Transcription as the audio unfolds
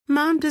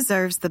Mom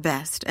deserves the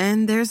best,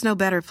 and there's no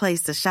better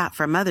place to shop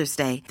for Mother's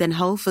Day than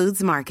Whole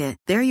Foods Market.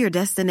 They're your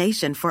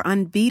destination for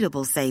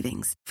unbeatable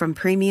savings, from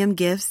premium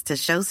gifts to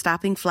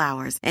show-stopping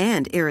flowers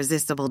and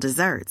irresistible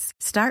desserts.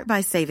 Start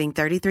by saving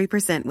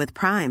 33% with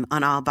Prime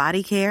on all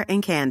body care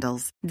and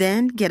candles.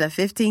 Then get a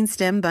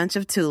 15-stem bunch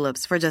of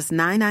tulips for just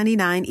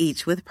 $9.99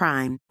 each with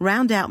Prime.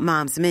 Round out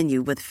Mom's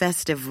menu with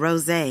festive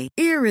rosé,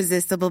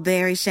 irresistible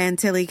berry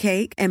chantilly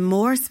cake, and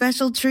more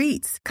special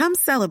treats. Come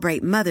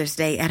celebrate Mother's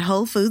Day at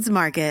Whole Foods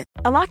Market.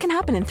 A lot can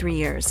happen in 3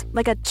 years,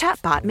 like a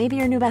chatbot may be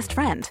your new best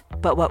friend.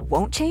 But what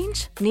won't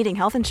change? Needing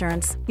health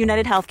insurance.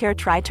 United Healthcare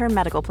Tri-Term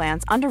Medical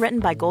Plans, underwritten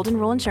by Golden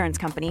Rule Insurance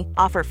Company,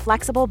 offer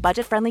flexible,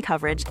 budget-friendly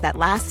coverage that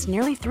lasts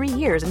nearly 3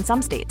 years in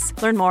some states.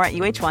 Learn more at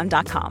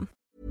uh1.com.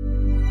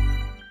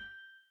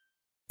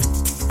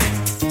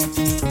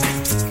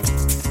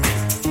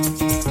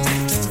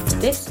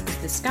 This is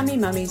the Scummy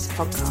Mummies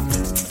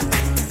podcast.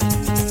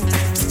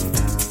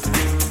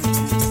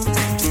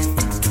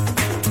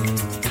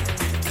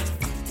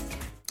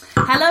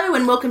 Hello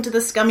and welcome to the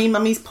Scummy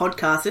Mummies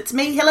podcast. It's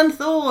me, Helen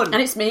Thorne.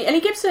 And it's me,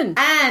 Ellie Gibson.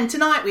 And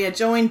tonight we are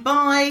joined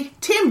by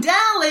Tim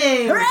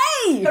Dowling.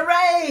 Hooray!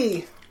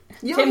 Hooray!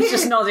 You're Tim's here.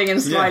 just nodding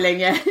and smiling,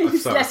 yeah.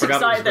 He's less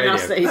excited than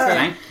us that he's here.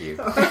 Thank you.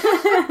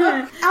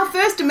 Our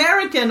first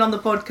American on the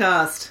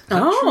podcast.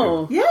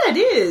 Oh. Yeah, it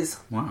is.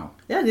 Wow.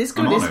 Yeah, it is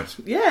good. I'm honoured.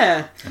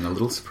 Yeah. And a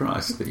little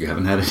surprised that you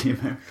haven't had any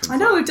Americans. I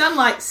know, we've done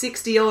like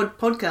 60-odd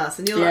podcasts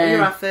and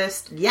you're our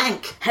first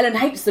yank. Helen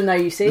hates them though,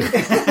 you see.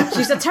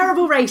 She's a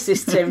terrible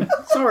racist, Tim.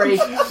 Sorry.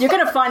 You're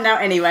going to find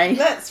out anyway.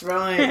 That's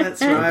right.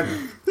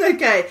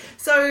 Okay,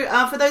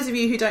 so for those of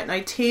you who don't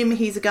know Tim,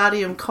 he's a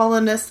Guardian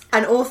columnist,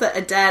 an author,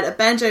 a dad, a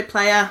banjo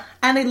player,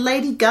 and a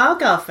Lady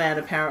Gaga fan,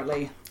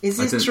 apparently. Is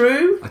this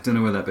true? I don't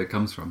know where that bit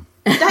comes from.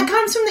 That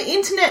comes from the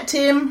internet,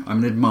 Tim. I'm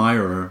an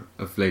admirer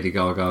of Lady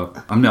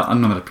Gaga. I'm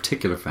not a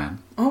particular fan.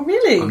 Oh,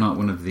 really? I'm not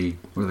one of the,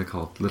 what are they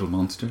called, little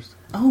monsters?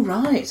 Oh,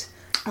 right.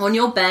 On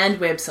your band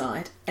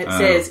website, it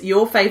says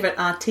your favourite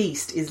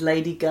artiste is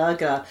Lady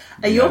Gaga.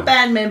 Are your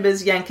band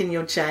members yanking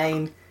your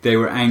chain? They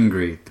were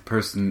angry. The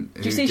person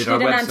who Did you see she did our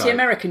did an website...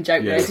 anti-American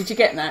joke there? Did you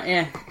get that?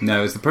 Yeah.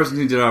 No, it's the person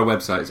who did our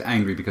website is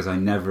angry because I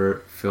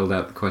never filled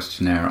out the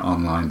questionnaire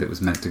online that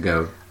was meant to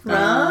go.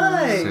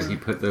 Right. So he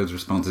put those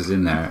responses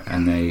in there,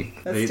 and they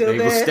still will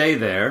there? stay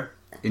there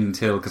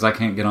until, because I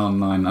can't get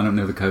online, I don't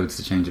know the codes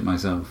to change it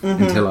myself,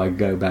 until I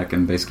go back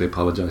and basically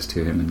apologise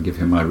to him and give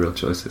him my real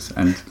choices.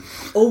 And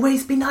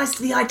always be nice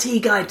to the IT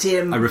guy,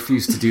 Tim. I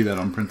refuse to do that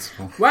on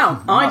principle.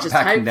 Well, I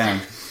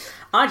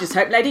just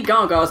hope Lady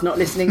Gaga's not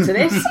listening to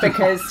this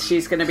because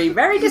she's going to be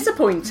very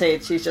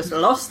disappointed. She's just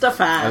lost a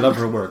fan. I love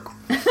her work.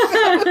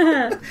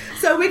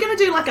 So we're going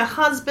to do like a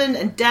husband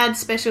and dad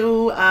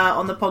special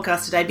on the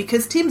podcast today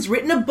because Tim's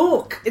written a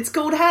book. It's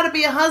called How to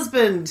Be a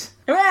Husband.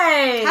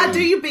 Hooray! How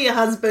do you be a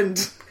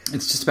husband?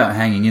 It's just about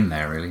hanging in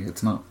there, really.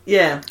 It's not...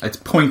 Yeah. It's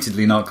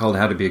pointedly not called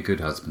How to Be a Good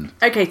Husband.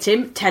 Okay,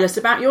 Tim, tell us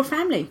about your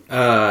family.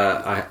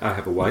 I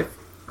have a wife,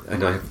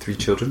 and I have 3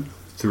 children,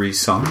 3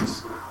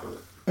 sons.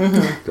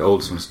 Mm-hmm. The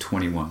oldest one's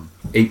 21.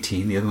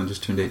 18, the other one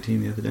just turned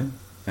 18 the other day.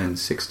 And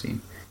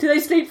 16. Do they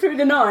sleep through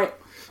the night?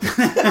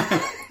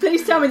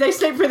 Please tell me they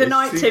sleep through the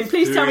night, Tim.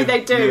 Please tell me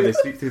they do. No, they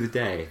sleep through the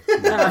day.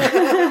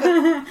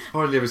 No.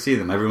 Hardly ever see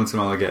them. Every once in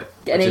a while I get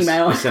an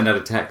email. I send out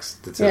a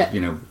text that says,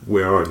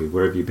 where are you?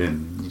 Where have you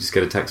been? You just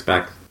get a text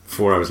back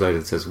 4 hours later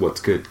that says,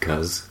 what's good,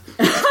 cuz?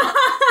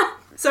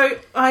 So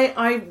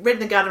I read in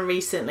The Guardian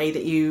recently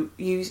that you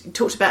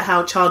talked about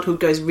how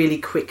childhood goes really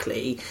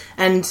quickly.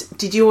 And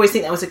did you always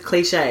think that was a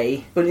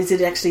cliche? But is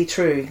it actually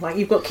true? Like,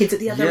 you've got kids at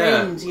the other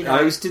end, you know? I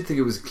always did think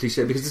it was a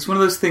cliche because it's one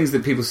of those things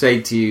that people say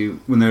to you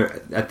when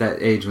they're at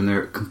that age when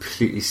they're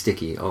completely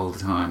sticky all the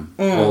time,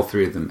 all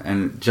 3 of them.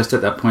 And just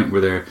at that point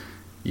where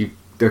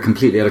they're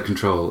completely out of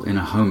control in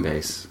a home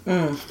base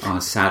on a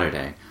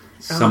Saturday.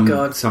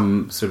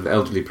 Some sort of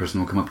elderly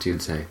person will come up to you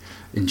and say,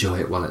 enjoy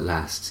it while it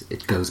lasts.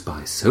 It goes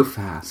by so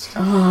fast.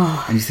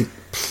 Oh. And you think,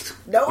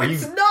 no, are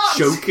it's you not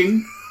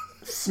joking?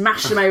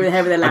 Smash them over the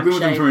head with a lampshade. I've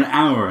been with them for an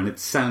hour and it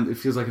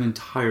feels like an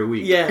entire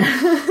week.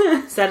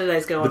 Yeah.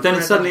 Saturdays go on. But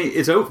then suddenly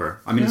it's over.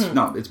 I mean,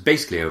 it's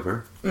basically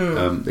over.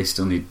 They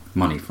still need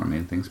money from me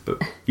and things,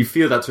 but you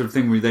feel that sort of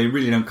thing where they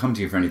really don't come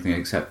to you for anything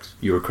except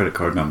your credit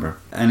card number.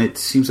 And it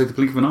seems like the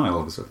blink of an eye all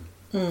of a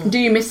sudden. Do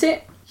you miss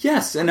it?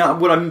 Yes, and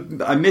what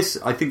I miss,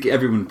 I think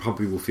everyone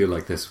probably will feel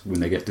like this when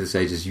they get to this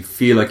age, is you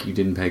feel like you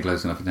didn't pay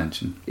close enough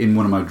attention. In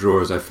one of my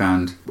drawers I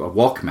found a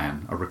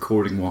Walkman, a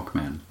recording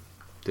Walkman,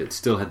 that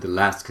still had the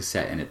last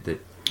cassette in it that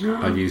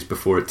I used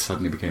before it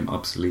suddenly became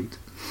obsolete.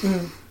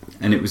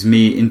 And it was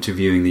me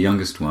interviewing the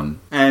youngest one.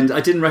 And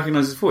I didn't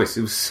recognise his voice.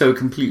 It was so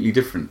completely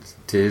different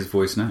to his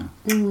voice now.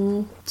 Did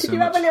you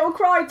have a little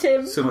cry,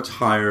 Tim? So much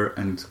higher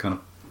and kind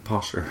of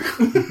posher.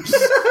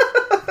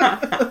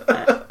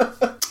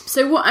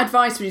 So what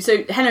advice would you...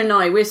 So Helen and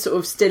I, we're sort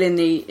of still in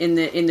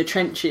the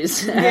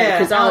trenches.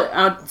 Because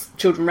our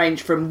children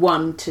range from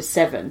 1 to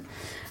 7.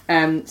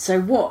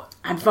 So what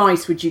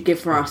advice would you give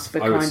for us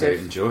for I would say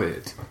enjoy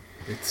it.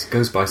 It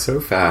goes by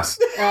so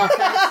fast. Oh,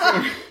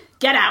 thanks.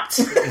 Get out!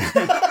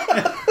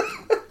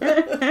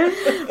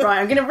 Right,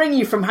 I'm going to ring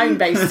you from home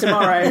base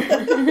tomorrow.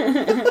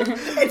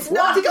 It's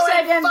not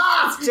going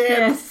fast,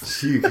 Tim.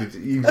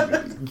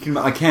 Yes.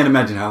 I can't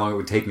imagine how long it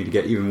would take me to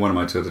get even one of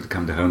my children to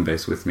come to home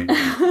base with me.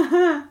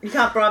 You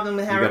can't bribe them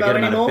with You got to Haribo get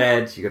them out anymore. of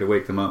bed. You got to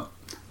wake them up.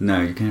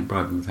 No, you can't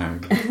bribe them with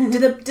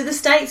Haribo. Do the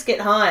stakes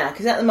get higher?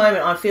 Because at the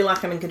moment, I feel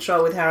like I'm in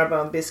control with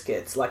Haribo and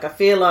biscuits. Like I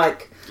feel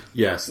like,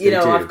 Yes, you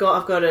know, do. I've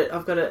got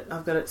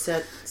it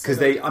set.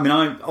 Because I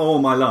all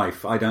my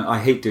life, I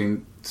hate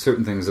doing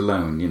certain things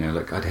alone. You know,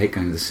 like I'd hate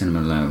going to the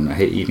cinema alone. I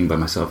hate eating by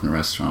myself in a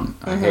restaurant.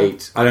 I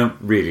don't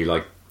really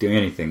like doing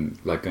anything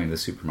like going to the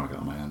supermarket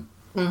on my own.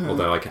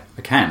 Although I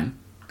can.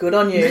 Good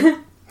on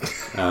you.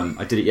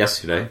 I did it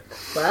yesterday.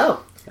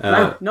 Wow.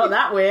 Not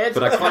that weird.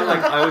 But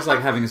I always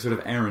like having a sort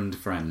of errand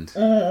friend.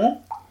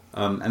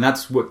 And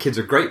that's what kids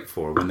are great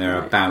for when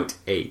they're about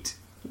 8.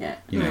 Yeah.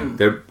 You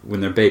know,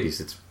 when they're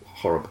babies, it's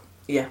horrible.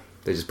 Yeah.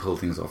 They just pull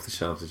things off the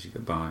shelves as you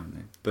go by.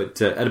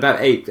 But at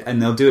about 8,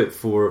 and they'll do it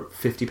for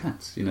 50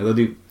 pence. You know, they'll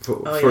do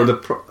for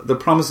the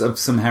promise of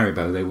some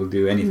Haribo. They will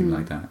do anything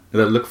like that.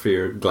 They'll look for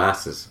your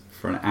glasses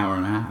for an hour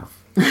and a half.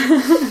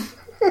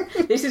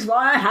 This is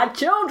why I had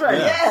children.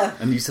 Yeah.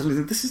 And you suddenly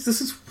think this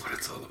is what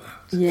it's all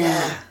about.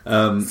 Yeah.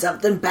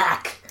 Something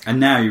back. And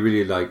now you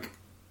really like.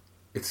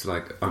 It's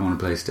like I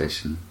want a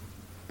PlayStation.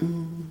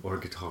 Or a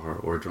guitar,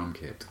 or a drum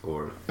kit,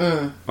 or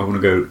I want to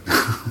go.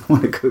 I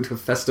want to go to a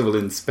festival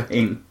in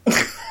Spain. You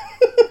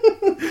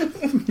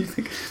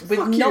think,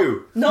 fuck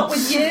you! Not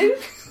with you.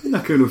 I'm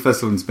not going to a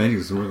festival in Spain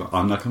because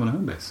I'm not coming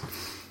home base.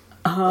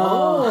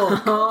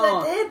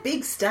 God, they're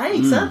big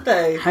stakes, aren't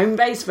they? Home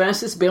base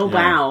versus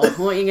Bilbao. Yeah.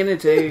 What are you going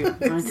to do?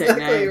 I don't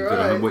Exactly know.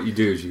 right. But what you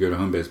do is you go to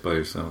home base by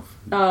yourself.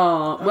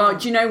 Oh, well,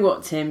 do you know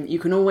what, Tim? You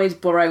can always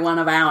borrow one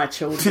of our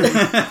children.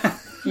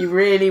 You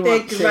really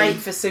want to. They're great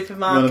for supermarkets.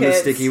 One of the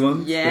sticky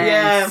ones.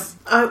 Yes.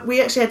 Yeah.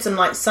 We actually had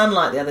some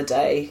sunlight the other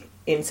day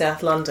in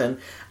South London,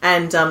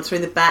 and through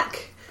the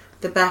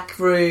back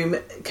room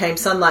came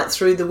sunlight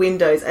through the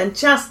windows, and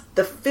just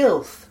the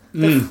filth,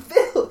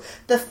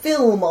 the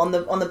film on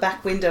the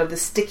back window of the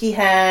sticky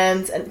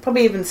hands, and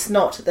probably even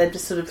snot. They've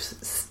just sort of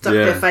stuck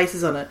their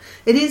faces on it.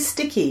 It is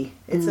sticky.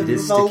 It is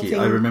revolting. Sticky.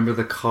 I remember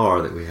the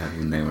car that we had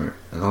when they were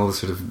all the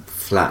sort of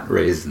flat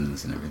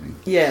raisins and everything.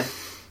 Yeah.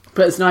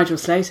 But as Nigel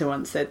Slater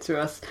once said to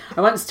us,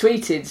 I once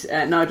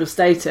tweeted Nigel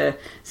Slater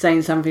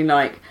saying something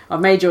like,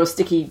 I've made your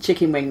sticky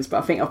chicken wings,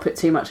 but I think I'll put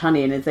too much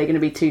honey in. Are they going to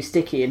be too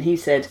sticky? And he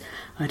said,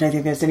 I don't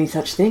think there's any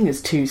such thing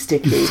as too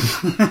sticky.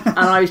 And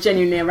I was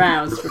genuinely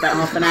aroused for about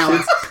half an hour.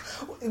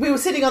 We were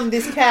sitting on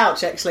this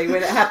couch, actually,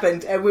 when it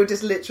happened, and we were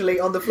just literally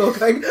on the floor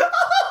going...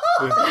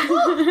 I've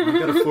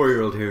got a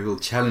 4-year-old here who'll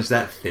challenge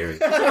that theory.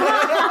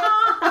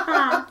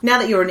 Now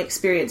that you're an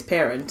experienced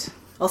parent...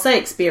 I'll say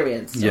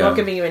experience. Yeah. I'm not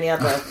giving you any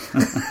other.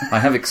 I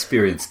have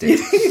experienced it.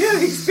 You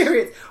have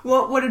experience.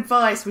 What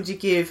advice would you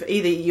give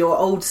either your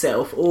old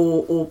self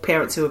or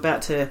parents who are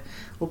about to,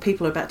 or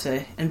people who are about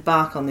to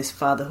embark on this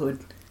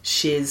fatherhood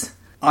shiz?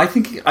 I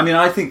think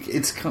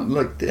it's kind of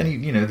like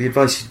the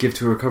advice you'd give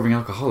to a recovering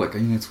alcoholic.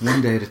 It's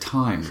one day at a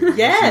time.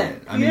 Yeah.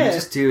 You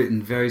just do it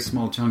in very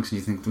small chunks, and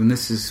you think,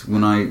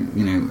 when I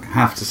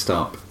have to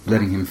stop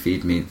letting him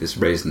feed me this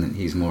raisin that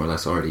he's more or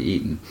less already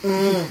eaten.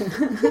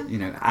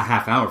 A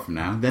half hour from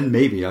now, then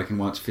maybe I can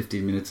watch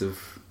 15 minutes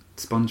of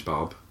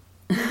SpongeBob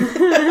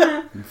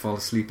and fall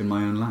asleep in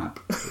my own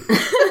lap.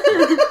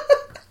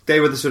 They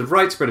were the sort of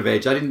right spread of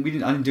age. I didn't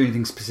do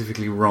anything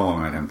specifically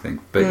wrong, I don't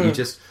think. But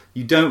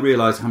you don't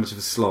realise how much of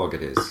a slog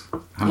it is.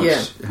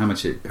 How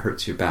much it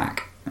hurts your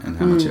back and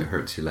how much it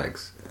hurts your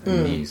legs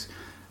and knees.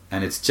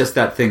 And it's just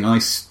that thing. I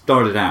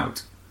started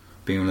out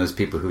being one of those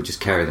people who would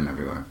just carry them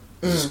everywhere.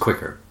 It's just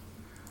quicker.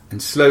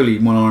 And slowly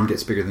one arm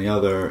gets bigger than the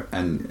other,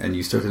 and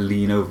you start to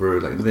lean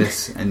over like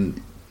this,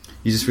 and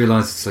you just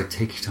realise it's like,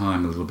 take your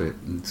time a little bit,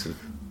 and sort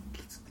of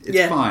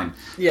it's fine.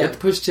 Yeah. Get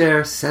the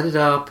pushchair, set it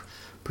up,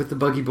 put the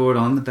buggy board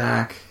on the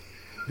back,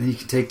 then you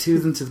can take 2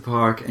 of them to the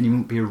park, and you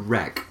won't be a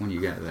wreck when you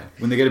get there.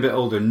 When they get a bit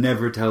older,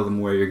 never tell them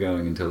where you're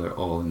going until they're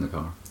all in the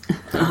car.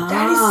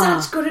 That is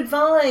such good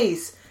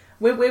advice.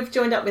 We've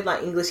joined up with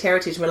English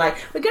Heritage, and we're like,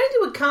 we're going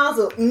to a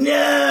castle.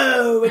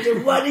 No, we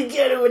don't want to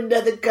go to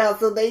another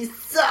castle. They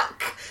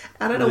suck.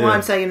 I don't know why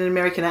I'm saying an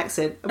American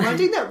accent. Am I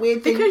doing that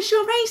weird thing? Because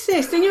you're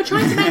racist and you're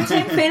trying to make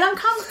Tim feel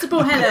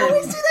uncomfortable, Helen. I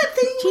always do that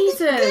thing.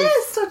 Jesus.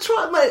 Yes, I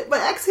try. My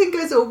accent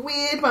goes all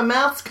weird. My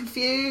mouth's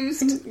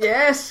confused.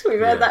 Yes, we've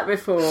heard that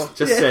before.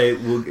 Just say,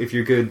 well, if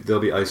you're good,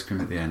 there'll be ice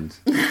cream at the end.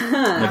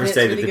 Never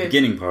say that really the good.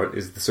 beginning part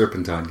is the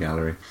Serpentine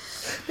Gallery.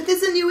 But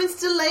there's a new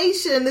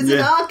installation. There's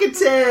an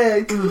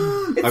architect.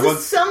 It's a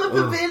summer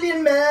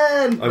pavilion,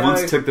 man. I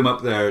once took them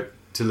up there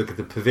to look at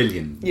the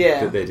pavilion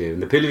that they do.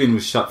 And the pavilion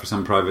was shut for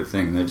some private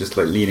thing, and they're just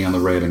leaning on the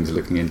railings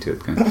looking into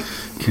it, going,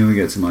 can we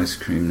get some ice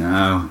cream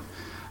now?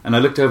 And I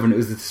looked over, and it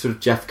was the sort of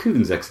Jeff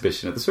Koons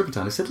exhibition at the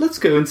Serpentine. I said, let's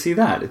go and see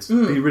that. It's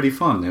be really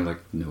fun. They were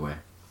like, no way.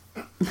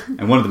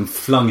 And one of them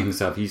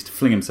he used to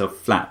fling himself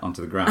flat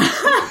onto the ground.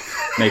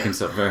 Make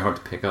himself very hard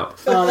to pick up.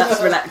 Oh,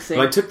 that's relaxing.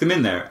 But I took them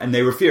in there, and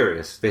they were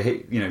furious. They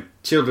hate,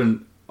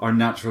 children are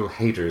natural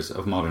haters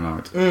of modern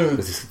art.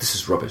 This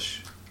is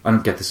rubbish. I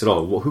don't get this at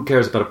all. Well, who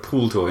cares about a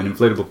pool toy, an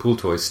inflatable pool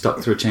toy stuck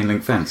through a chain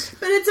link fence?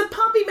 But it's a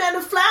puppy man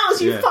of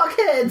flowers, you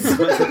fuckheads!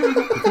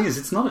 The thing is,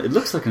 it's not. It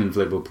looks like an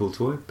inflatable pool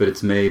toy, but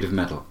it's made of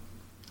metal.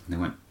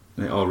 And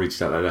they all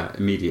reached out like that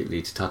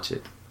immediately to touch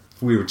it.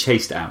 We were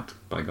chased out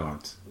by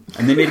guards.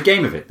 And they made a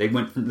game of it. They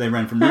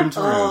ran from room to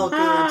room,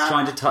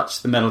 trying to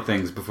touch the metal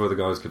things before the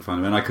guards could find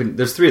them. And I couldn't.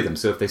 There's 3 of them,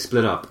 so if they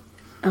split up,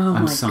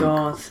 I'm sunk.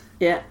 God.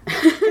 Yeah.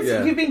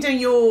 So you've been doing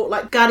your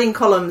guardian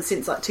column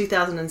since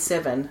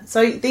 2007.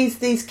 So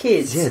these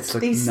kids, it's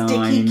like these 9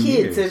 sticky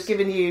kids, years. have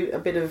given you a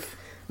bit of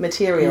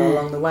material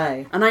along the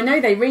way. And I know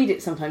they read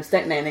it sometimes,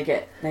 don't they? And they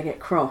get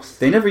cross.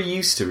 They never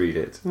used to read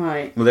it.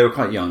 Right. Well, they were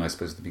quite young, I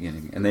suppose, at the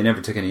beginning, and they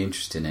never took any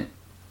interest in it.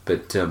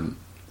 But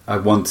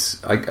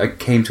I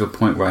came to a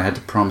point where I had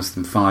to promise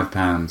them £5.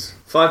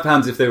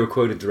 £5 if they were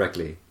quoted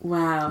directly.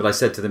 Wow. But I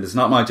said to them, it's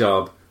not my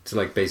job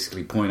to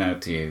basically point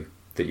out to you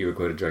that you were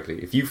quoted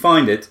directly. If you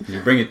find it and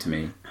you bring it to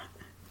me,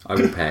 I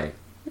will pay.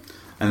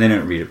 And they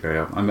don't read it very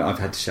often. I've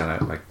had to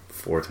shout out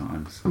 4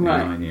 times in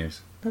 9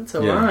 years. That's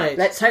all right.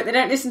 Let's hope they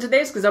don't listen to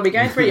this, because I'll be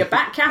going through your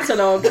back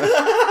catalogue.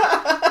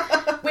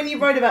 When you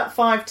wrote about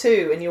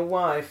 5'2" and your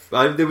wife...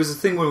 There was a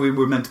thing where we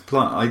were meant to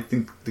apply... I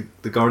think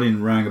the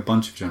Guardian rang a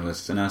bunch of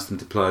journalists and asked them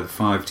to apply the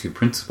 5-2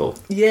 principle.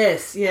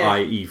 Yes, yeah.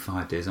 I.e.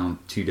 5 days on,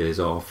 2 days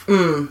off.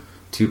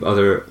 To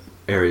other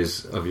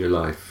areas of your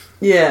life.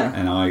 Yeah.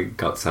 And I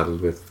got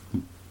saddled with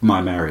my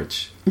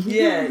marriage.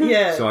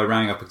 Yeah. So I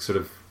rang up a sort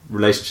of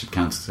relationship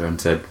counsellor and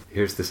said,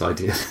 here's this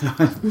idea that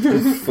I've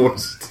been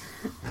forced,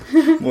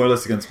 more or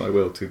less against my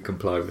will, to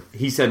comply with.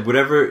 He said,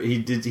 whatever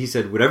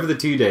the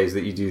 2 days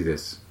that you do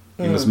this,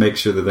 you must make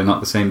sure that they're not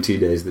the same 2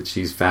 days that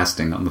she's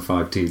fasting on the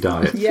 5-2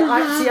 diet.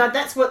 Yeah,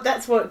 that's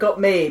what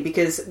got me,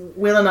 because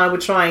Will and I were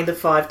trying the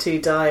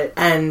 5-2 diet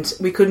and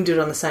we couldn't do it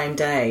on the same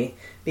day,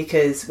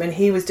 because when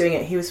he was doing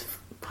it, he was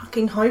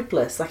fucking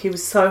hopeless. He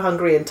was so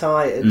hungry and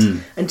tired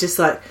and just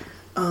I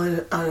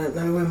don't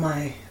know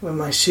where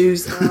my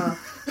shoes are.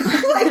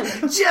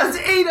 Just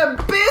eat a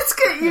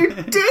biscuit, you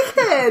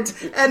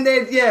dickhead. And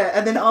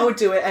then I would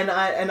do it, and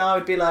I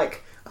would be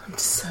like, I'm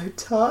so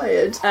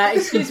tired.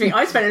 Excuse me,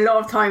 I spend a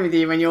lot of time with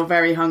you when you're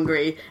very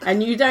hungry,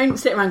 and you don't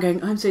sit around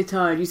going, I'm so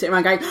tired. You sit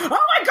around going, oh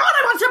my God,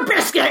 I want some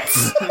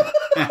biscuits.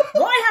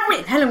 Why have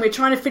we... Helen, we're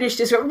trying to finish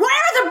this. Where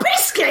are the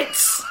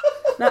biscuits?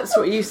 That's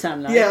what you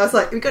sound like. Yeah, I was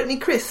like, have you got any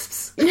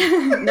crisps?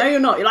 No, you're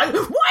not. You're like,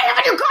 why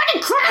haven't you got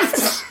any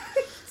crisps?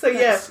 So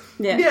yeah.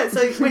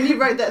 So when you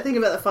wrote that thing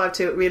about the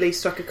 5-2, it really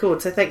struck a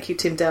chord. So thank you,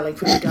 Tim Dowling,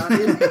 from The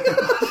Guardian.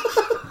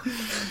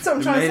 So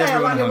I'm trying to say, I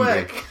like your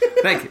work.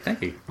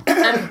 Thank you.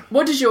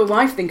 What does your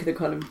wife think of the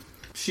column?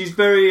 She's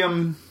very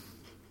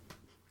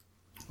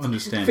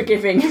understanding,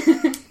 forgiving.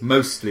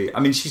 Mostly. I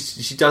mean,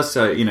 she does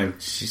say,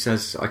 she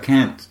says, I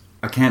can't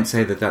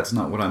say that that's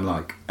not what I'm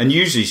like. And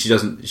usually she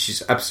doesn't.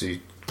 She's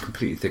absolutely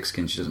completely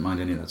thick-skinned. She doesn't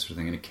mind any of that sort of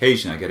thing. And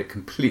occasionally I get it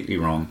completely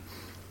wrong.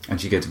 And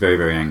she gets very,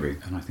 very angry.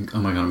 And I think, oh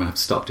my God, I'm going to have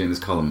to stop doing this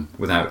column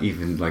without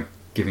even,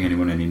 giving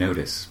anyone any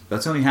notice.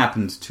 That's only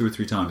happened 2 or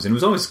 3 times. And it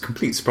was always a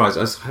complete surprise.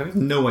 I have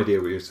no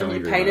idea what you're so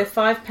angry about. And you paid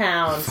her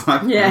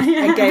 £5. Yeah.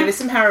 And gave her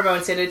some Haribo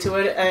and sent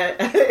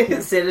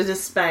her to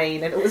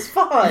Spain. And it was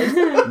fine.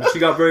 She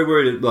got very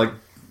worried, that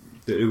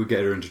it would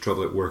get her into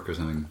trouble at work or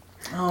something.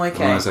 Oh,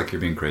 okay. And I was like,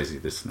 you're being crazy.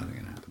 This is not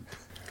going to happen.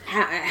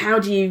 How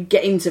do you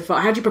get into...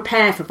 How do you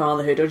prepare for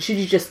fatherhood? Or should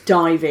you just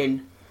dive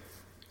in?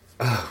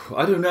 Oh,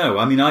 I don't know.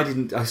 I mean, I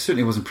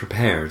certainly wasn't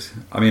prepared.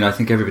 I mean, I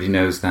think everybody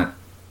knows how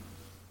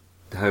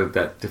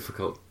that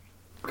difficult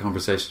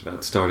conversation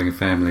about starting a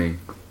family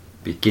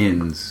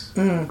begins.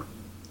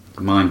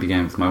 Mine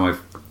began with my wife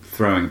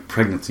throwing a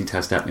pregnancy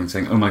test at me and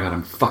saying, oh my God,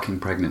 I'm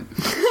fucking pregnant.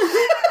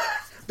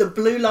 The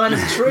blue line of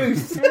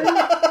truth.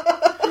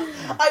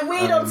 I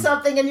weed on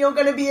something and you're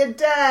going to be a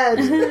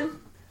dad.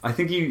 I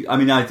think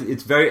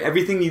it's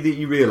everything that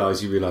you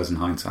realise in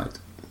hindsight.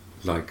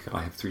 I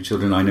have 3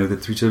 children. I know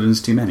that 3 children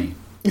is too many.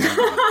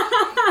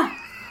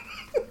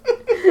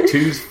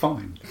 2's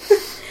fine.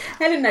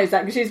 Helen knows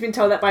that because she's been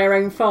told that by her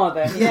own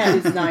father. Yeah,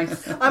 it's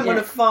nice. I'm one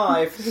of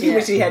 5. He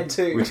wish he had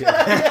 2.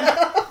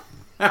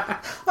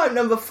 I'm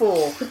number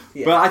 4.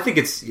 Yeah. But I think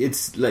it's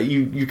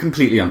you're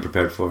completely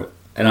unprepared for it,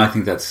 and I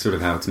think that's sort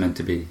of how it's meant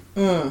to be.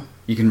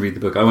 You can read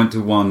the book. I went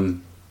to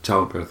one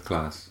childbirth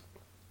class,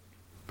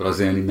 but I was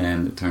the only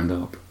man that turned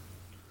up,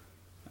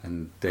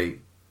 and they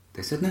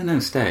said, no,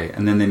 stay.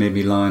 And then they made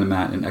me lie on a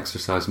mat and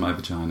exercise my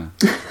vagina.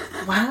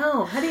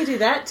 Wow. How do you do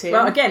that, Tim?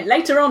 Well, again,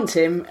 later on,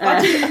 Tim...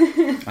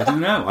 I don't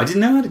know. I didn't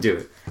know how to do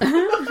it.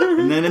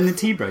 And then in the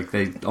tea break,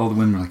 all the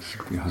women were like,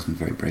 your husband's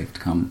very brave to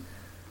come.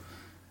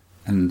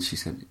 And she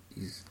said,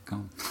 he's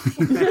gone.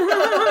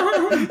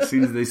 As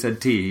soon as they said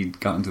tea, he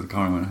got into the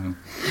car and went home.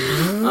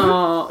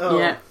 Oh,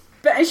 yeah.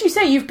 But as you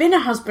say, you've been a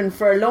husband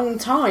for a long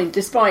time,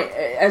 despite,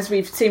 as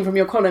we've seen from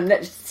your column,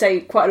 let's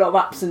say quite a lot of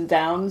ups and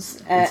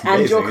downs, amazing,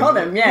 and your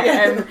column.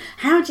 Yeah.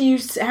 How do you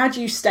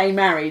stay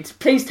married?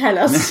 Please tell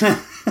us.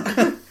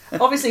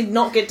 Obviously,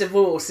 not get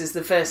divorced is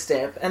the first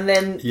step, and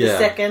then the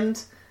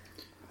second.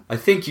 I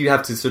think you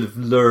have to sort of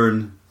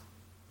learn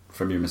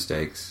from your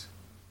mistakes.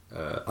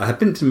 I have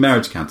been to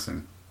marriage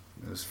counselling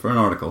It was for an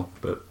article,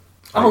 but...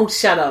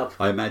 shut up.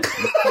 I imagine...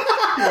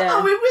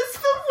 Oh, it was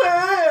for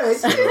work.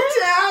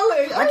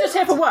 Dowling. I'm just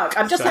here for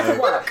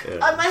work. And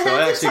my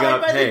hands are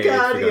tied by the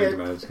Guardian.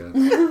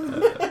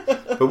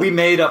 But we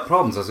made up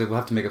problems. I was like, we'll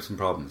have to make up some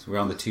problems. We're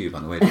on the tube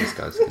on the way to this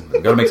guy's.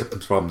 We've got to make up some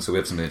problems so we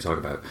have something to talk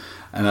about.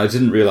 And I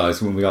didn't realise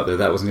when we got there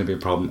that wasn't going to be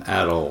a problem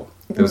at all.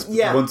 There was,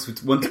 once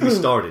we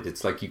started,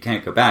 it's like you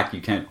can't go back.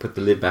 You can't put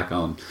the lid back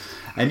on.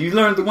 And you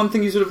learn, the one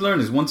thing you sort of learn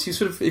is once you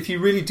sort of, if you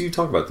really do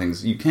talk about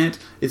things, you can't,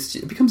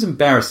 it becomes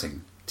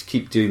embarrassing to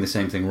keep doing the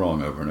same thing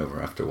wrong over and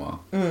over after a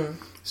while.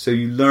 So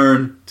you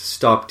learn to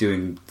stop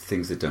doing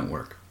things that don't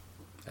work,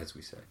 as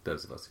we say.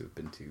 Those of us who have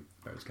been to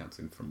marriage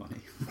counselling for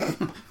money.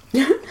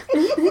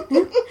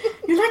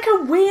 You're like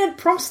a weird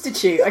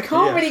prostitute. I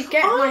can't really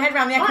get my head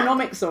around the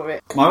economics of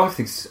it. My wife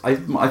thinks, I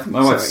think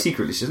my wife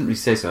secretly, she doesn't really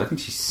say so, I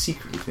think she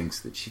secretly thinks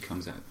that she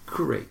comes out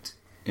great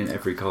in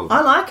every column.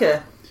 I like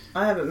her.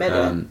 I haven't met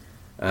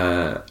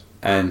her.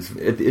 And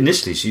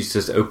initially she used to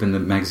just open the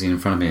magazine in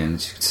front of me and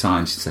she could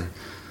sign, she'd say,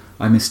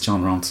 I miss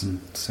John Ronson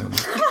so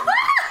much.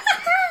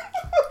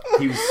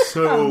 He was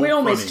so funny. We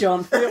all miss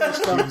John. He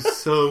was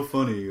so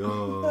funny.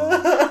 Oh.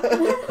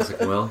 I was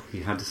like, well,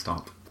 he had to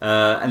stop.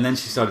 And then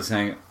she started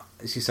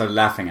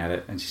laughing at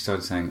it, and she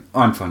started saying,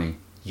 oh, I'm funny.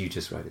 You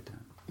just write it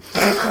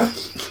down.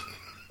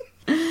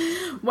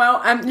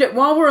 Well, look,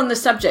 while we're on the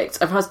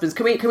subject of husbands,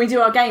 can we do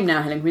our game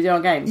now, Helen? Can we do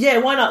our game? Yeah,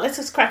 why not? Let's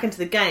just crack into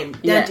the game.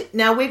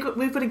 Now we've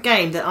got a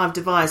game that I've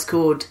devised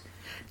called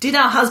Did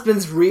Our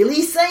Husbands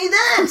Really Say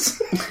That?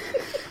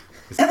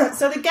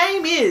 So the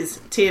game is,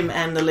 Tim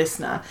and the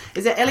listener,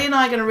 is that Ellie and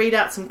I are going to read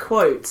out some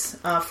quotes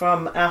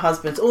from our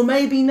husbands, or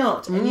maybe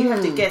not, and you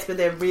have to guess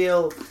whether they're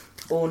real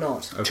or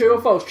not. Okay. True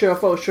or false, true or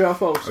false, true or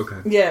false. Okay.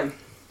 Yeah.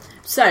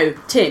 So,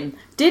 Tim,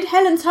 did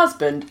Helen's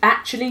husband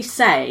actually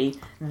say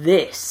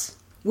this?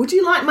 Would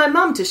you like my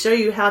mum to show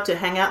you how to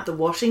hang out the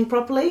washing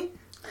properly?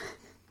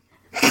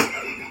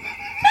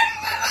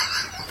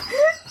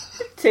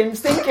 Tim's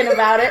thinking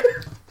about it.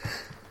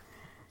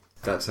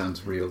 That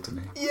sounds real to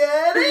me.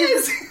 Yeah, it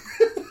is.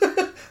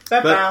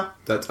 But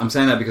I'm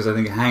saying that because I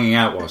think hanging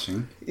out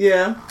washing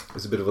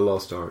is a bit of a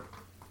lost art.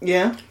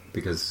 Yeah.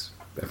 Because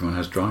everyone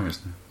has dryers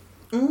now.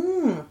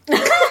 Mm.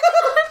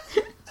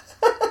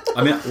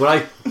 I mean,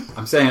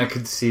 I'm saying I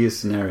could see a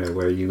scenario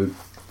where you would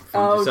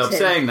find yourself Tim.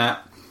 saying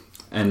that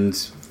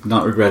and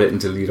not regret it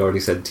until you'd already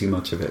said too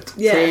much of it.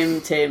 Yeah.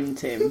 Tim.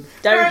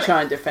 Don't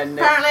try and defend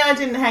it. Apparently I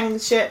didn't hang the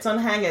shirts on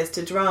hangers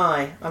to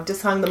dry. I've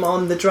just hung them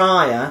on the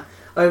dryer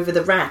over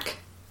the rack.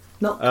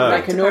 Not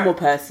like a normal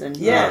person.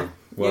 Yeah.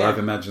 Well, I've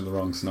imagined the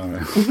wrong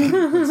scenario.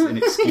 It's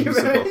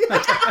inexcusable.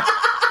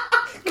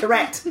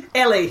 Correct.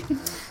 Ellie.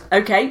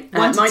 Okay,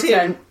 One to my Tim.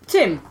 turn.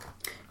 Tim,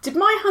 did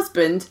my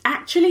husband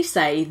actually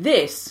say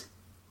this?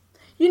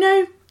 You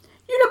know,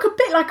 you look a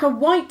bit like a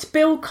white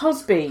Bill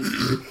Cosby.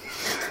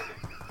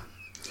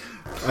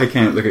 I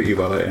can't look at you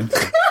while I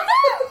answer.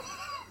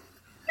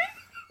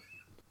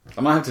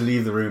 I might have to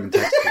leave the room and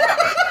text you.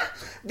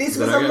 This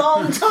was a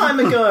long time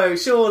ago,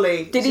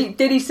 surely. Did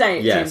he say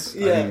it, Yes.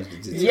 Tim? I think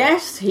he did.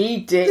 Yes, he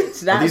did.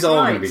 That's Are these all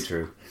right. going to be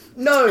true?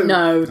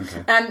 No.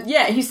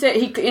 Okay. He said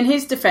in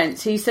his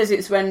defence, he says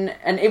it's when,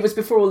 and it was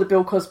before all the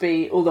Bill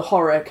Cosby, all the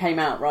horror came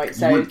out, right?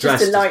 So weren't just to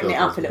dressed as lighten Bill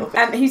it up Cosby. a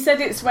little bit. He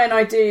said it's when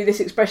I do this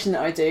expression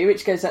that I do,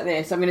 which goes like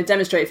this. I'm going to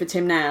demonstrate it for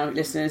Tim now,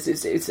 listeners.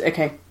 It's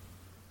okay.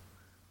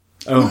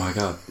 Oh my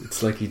god!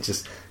 It's like he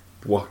just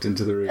walked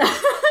into the room.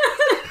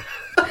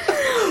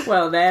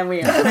 Well, there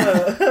we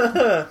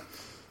are.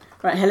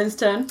 Right, Helen's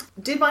turn.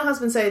 Did my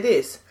husband say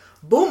this?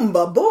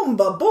 Boomba,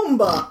 boomba,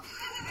 boomba.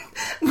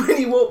 When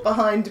he walked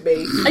behind me.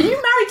 Are you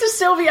married to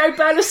Silvio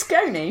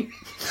Berlusconi?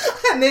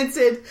 And then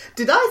said,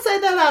 did I say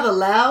that out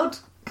aloud?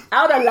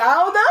 Out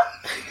louder?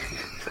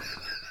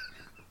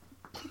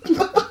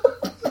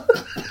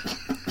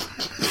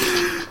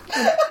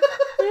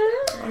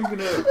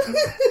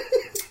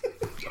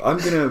 I'm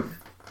gonna,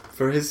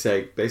 for his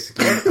sake,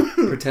 basically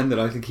pretend that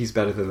I think he's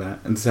better than that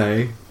and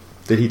say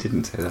that he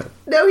didn't say that.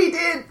 No, he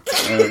did.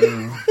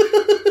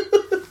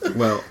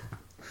 Well,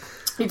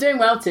 You're doing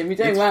well, Tim. You're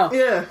doing well.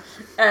 Yeah.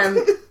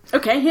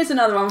 Okay, here's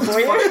another one for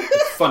you.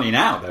 it's funny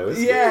now, though,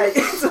 isn't it? Yeah,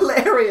 it's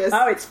hilarious.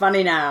 Oh, it's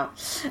funny now.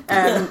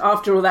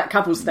 After all that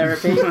couples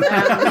therapy.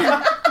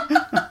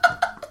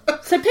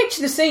 So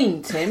picture the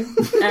scene, Tim.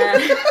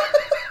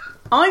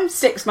 I'm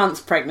 6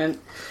 months pregnant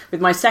with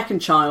my second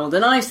child,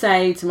 and I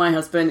say to my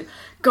husband,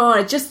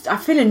 God, I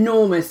feel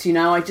enormous, you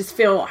know. I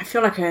feel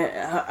like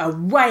a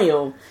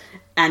whale.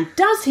 And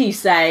does he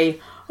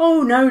say,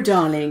 oh no,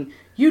 darling,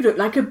 you look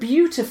like a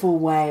beautiful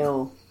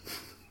whale?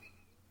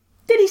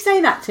 Did he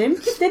say that, Tim?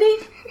 Did he?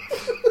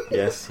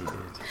 Yes, he did.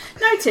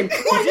 No, Tim.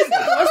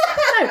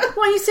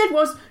 What he said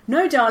was,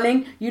 no,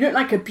 darling, you look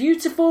like a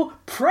beautiful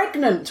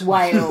pregnant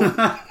whale.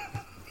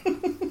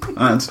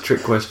 That's a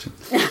trick question.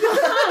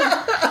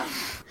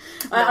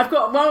 I've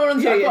got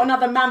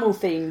another mammal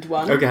themed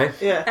one. Okay.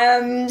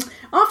 Yeah.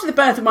 After the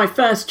birth of my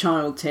first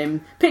child,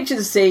 Tim, picture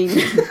the scene.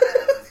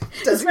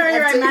 It's very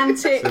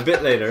romantic. A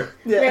bit later.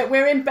 Yeah.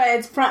 We're in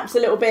bed, perhaps a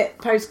little bit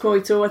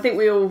post-coital. I think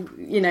we all,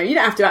 you don't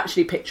have to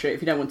actually picture it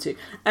if you don't want to.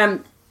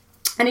 And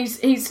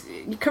he's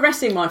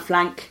caressing my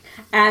flank,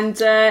 and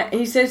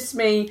he says to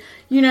me,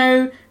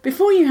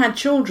 before you had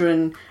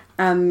children,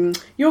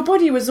 your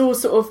body was all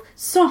sort of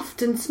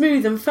soft and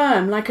smooth and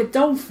firm like a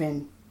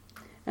dolphin.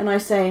 And I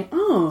say,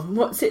 oh,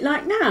 what's it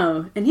like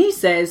now? And he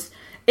says,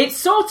 it's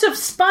sort of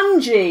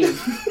spongy. Did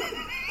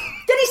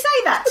he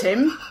say that,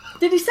 Tim?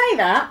 Did he say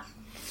that?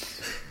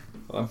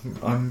 I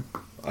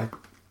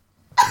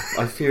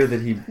fear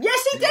that he...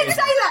 Yes, he did say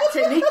that,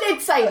 Tim. He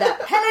did say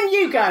that. Helen,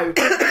 you go.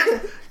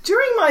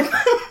 During my...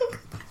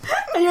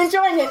 Are you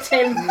enjoying it,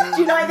 Tim?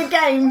 Do you like the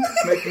game?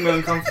 Making me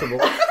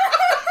uncomfortable.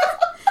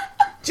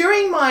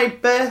 During my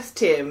birth,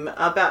 Tim,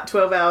 about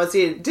 12 hours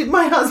in, did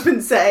my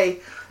husband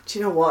say, do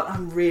you know what?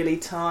 I'm really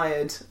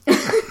tired.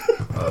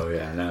 Oh,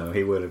 yeah, no,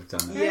 he would have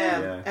done that.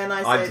 Yeah. And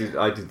I said...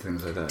 I did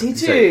things like that. Did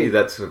you?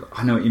 Say,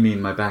 I know what you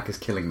mean, my back is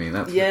killing me.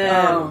 That's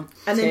and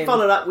Tim. then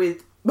followed up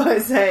by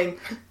saying,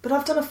 but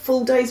I've done a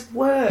full day's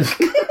work.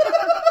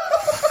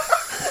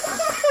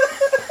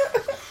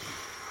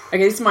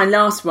 Okay, this is my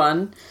last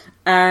one.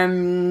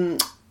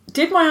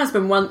 Did my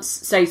husband once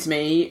say to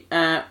me,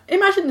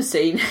 imagine the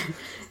scene,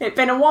 it'd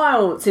been a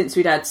while since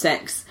we'd had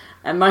sex,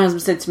 and my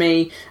husband said to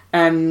me,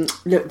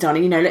 look,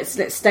 darling,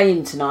 let's stay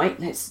in tonight,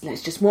 let's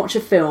just watch a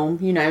film,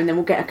 and then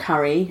we'll get a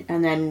curry,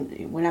 and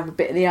then we'll have a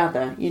bit of the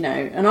other,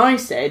 and I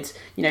said,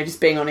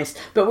 just being honest,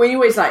 but we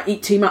always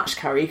eat too much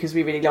curry because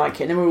we really like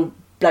it, and then we're all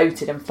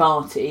bloated and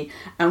farty,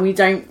 and we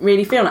don't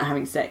really feel like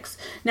having sex.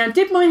 Now,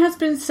 did my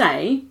husband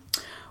say,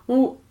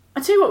 well,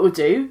 I'll tell you what we'll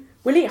do,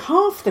 we'll eat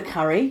half the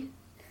curry,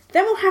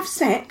 then we'll have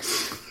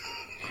sex,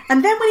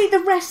 and then we'll eat the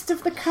rest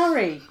of the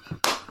curry.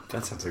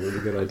 That sounds like a really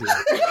good idea.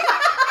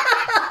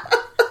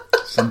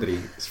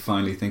 Somebody is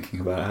finally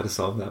thinking about how to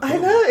solve that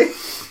problem. I know.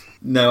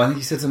 No, I think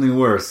he said something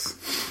worse.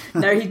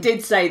 No, he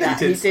did say that.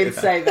 He did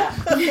say that.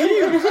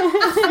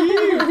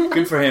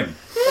 Good for him.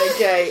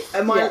 Okay,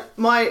 and my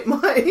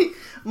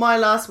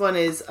last one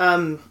is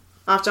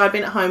after I've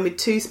been at home with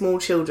 2 small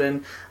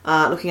children,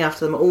 looking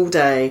after them all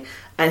day,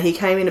 and he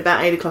came in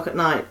about 8 o'clock at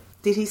night.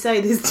 Did he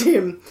say this,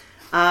 Tim?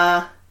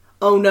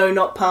 Oh no,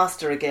 not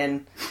pasta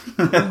again.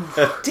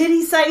 Did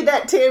he say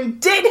that, Tim?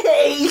 Did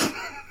he?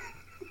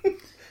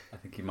 I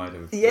think he might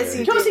have. Yes,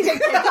 he Of course he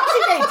did, Tim. Of course he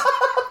did.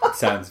 It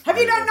sounds. Have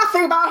you known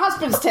nothing about our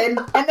husbands, Tim?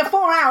 In the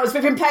 4 hours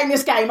we've been playing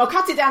this game, I'll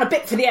cut it down a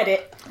bit for the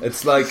edit.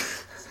 It's like,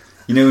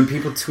 when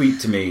people tweet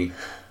to me,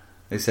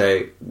 they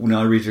say, when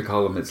I read your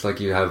column, it's like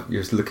you're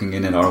looking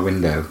in at our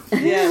window.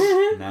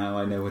 Yeah. Now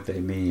I know what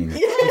they mean.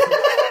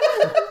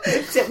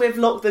 Except we've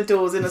locked the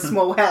doors in a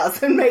small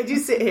house and made you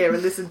sit here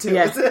and listen to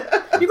us.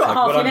 You've got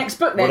half your next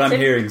book there, What Tim. I'm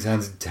hearing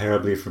sounds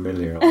terribly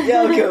familiar.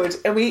 Yeah, good.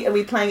 Are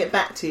we playing it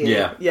back to you?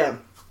 Yeah.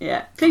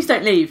 Yeah. Please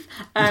don't leave.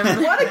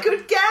 What a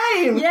good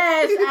game!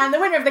 Yes, and the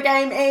winner of the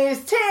game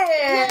is Tim!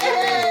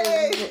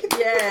 Yay!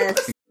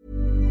 Yes.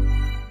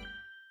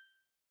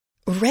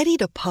 Ready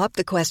to pop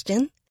the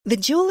question? The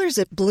jewelers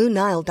at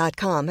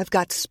BlueNile.com have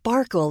got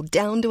sparkle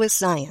down to a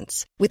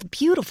science with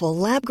beautiful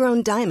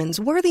lab-grown diamonds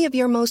worthy of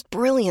your most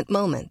brilliant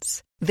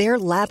moments. Their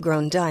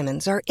lab-grown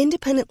diamonds are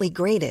independently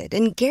graded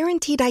and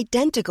guaranteed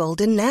identical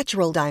to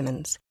natural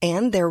diamonds,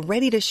 and they're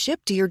ready to ship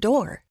to your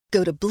door.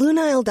 Go to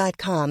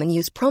BlueNile.com and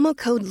use promo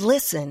code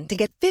LISTEN to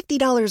get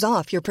 $50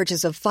 off your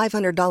purchase of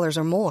 $500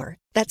 or more.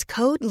 That's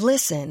code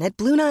LISTEN at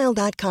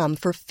BlueNile.com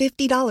for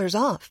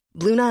 $50 off.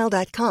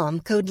 BlueNile.com,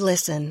 code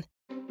LISTEN.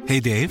 Hey,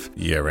 Dave.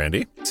 Yeah,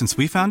 Randy. Since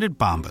we founded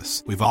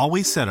Bombas, we've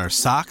always said our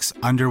socks,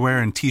 underwear,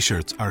 and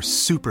T-shirts are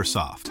super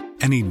soft.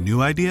 Any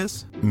new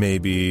ideas?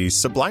 Maybe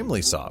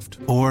sublimely soft.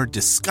 Or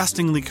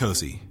disgustingly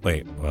cozy.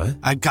 Wait, what?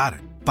 I got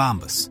it.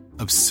 Bombas.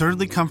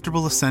 Absurdly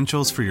comfortable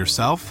essentials for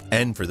yourself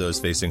And for those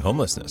facing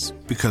homelessness.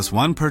 because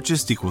one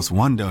purchased equals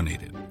one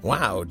donated.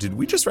 Wow, did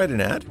we just write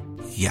an ad?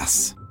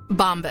 Yes.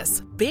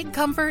 Bombas. Big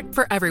comfort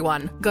for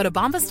everyone. Go to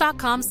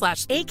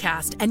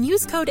bombas.com/ACAST and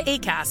use code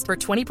ACAST for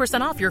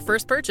 20% off your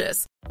first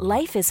purchase.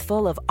 Life is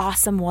full of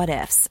awesome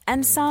what-ifs,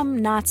 and some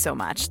not so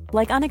much,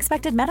 like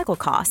unexpected medical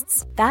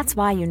costs. That's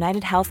why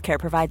United Healthcare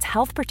provides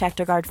Health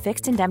Protector Guard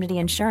fixed indemnity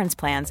insurance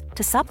plans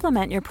to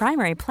supplement your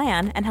primary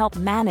plan and help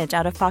manage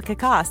out-of-pocket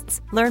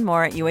costs. Learn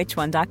more at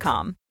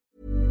uh1.com.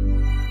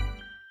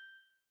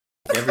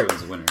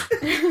 Everyone's a winner.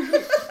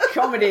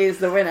 Comedy is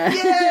the winner.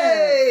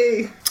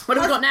 Yay! What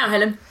have we got now,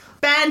 Helen?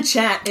 Band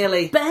chat,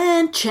 Ellie.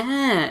 Band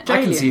chat.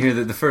 I can see here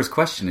that the first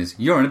question is,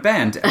 you're in a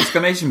band!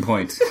 Exclamation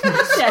point.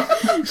 Yeah,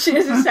 she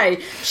doesn't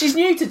say. She's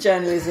new to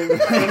journalism.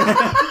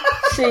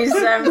 She's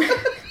not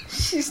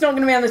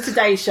going to be on the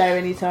Today Show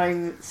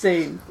anytime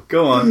soon.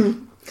 Go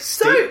on.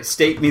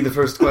 State me the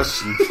first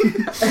question.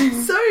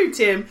 So,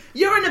 Tim,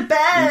 you're in a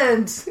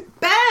band.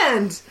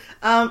 Band.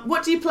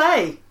 What do you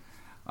play?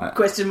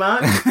 Question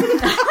mark.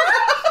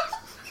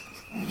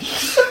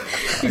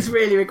 He's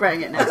really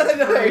regretting it now.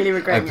 Really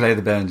regretting I play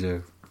the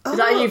banjo. it. Is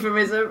that a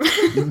euphemism?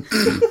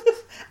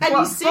 And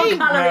you sing.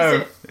 What colour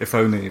is it? If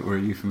only it were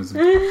a euphemism.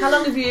 How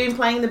long have you been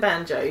playing the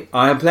banjo?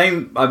 I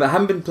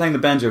haven't been playing the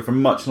banjo for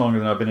much longer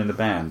than I've been in the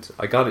band.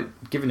 I got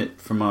it given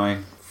it for my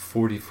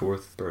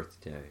 44th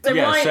birthday. So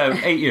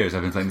 8 years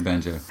I've been playing the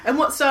banjo. And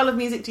what style of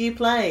music do you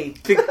play? I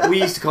think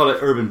we used to call it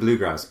urban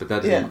bluegrass, but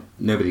that didn't,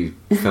 nobody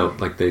felt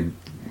like they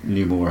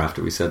knew more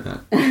after we said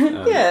that.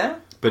 Yeah.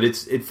 But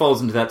it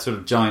falls into that sort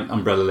of giant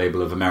umbrella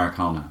label of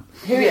Americana.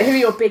 Who are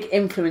your big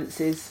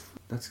influences?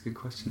 That's a good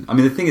question. I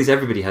mean, the thing is,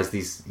 everybody has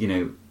these,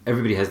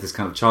 everybody has this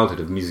kind of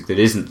childhood of music that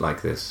isn't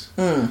like this.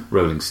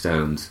 Rolling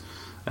Stones.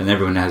 And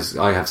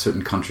I have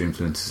certain country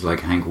influences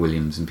like Hank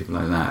Williams and people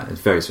like that. It's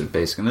very sort of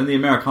basic. And then the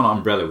Americana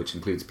umbrella, which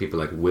includes people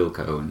like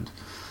Wilco and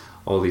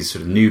all these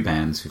sort of new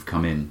bands who've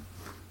come in,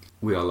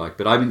 we all like.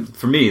 But I mean,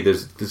 for me,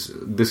 there's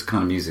this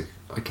kind of music.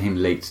 I came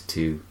late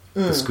to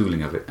the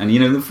schooling of it. And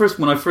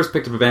when I first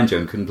picked up a banjo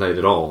and couldn't play it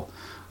at all,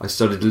 I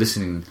started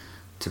listening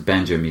to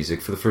banjo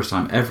music for the first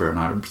time ever, and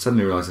I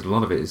suddenly realised that a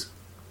lot of it is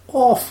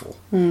awful.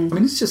 I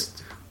mean, it's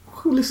just,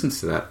 who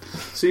listens to that?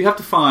 So you have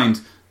to find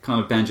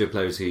kind of banjo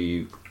players who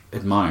you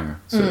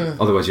admire, so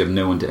otherwise you have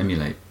no one to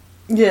emulate.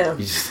 Yeah.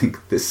 You just think,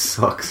 this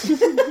sucks.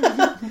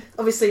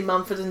 Obviously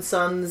Mumford and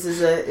Sons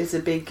is a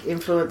big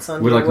influence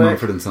on We're your like work.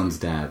 Mumford and Sons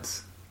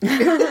dads.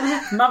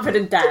 Mumford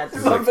and Dad.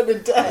 Mumford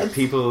and Dad.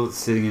 People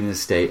sitting in an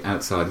estate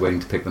outside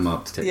waiting to pick them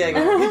up to take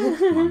them out.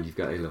 Come on, you've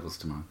got A-levels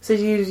tomorrow. So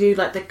do you do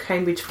like the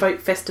Cambridge Folk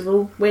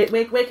Festival? Where can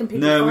people find you?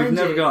 No,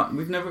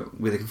 we've never.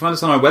 They can find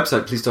us on our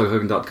website,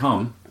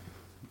 pleasetalkhogan.com.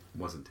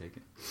 Wasn't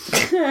taken.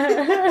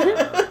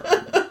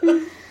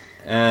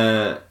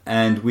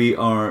 And we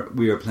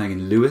are playing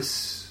in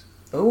Lewis.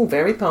 Oh,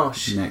 very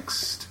posh.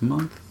 Next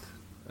month.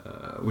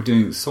 We're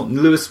doing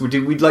Lewis.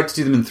 We'd like to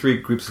do them in 3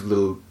 groups of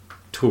little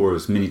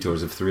tours, mini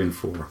tours of 3 and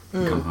 4,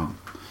 and come home.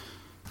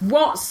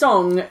 What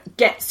song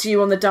gets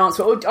you on the dance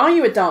floor? Or are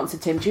you a dancer,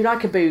 Tim? Do you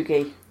like a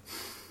boogie?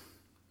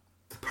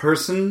 The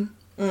person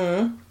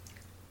that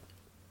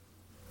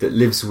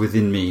lives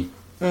within me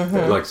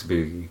that likes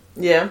boogie,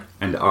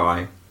 and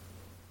I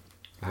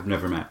have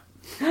never met.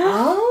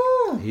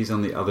 Oh, he's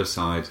on the other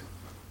side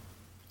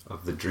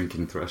of the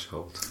drinking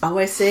threshold. Oh,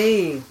 I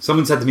see.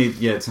 Someone said to me,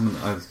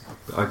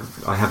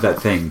 I have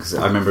that thing, because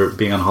I remember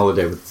being on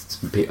holiday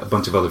with a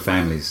bunch of other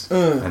families,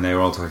 and they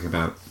were all talking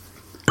about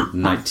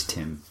Night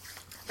Tim.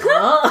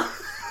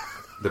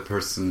 The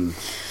person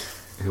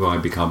who I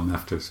become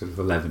after sort of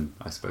 11,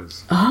 I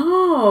suppose.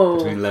 Oh.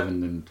 Between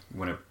 11 and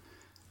whenever.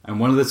 And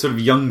one of the sort of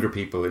younger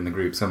people in the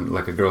group,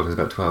 like a girl who's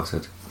about 12,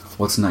 said,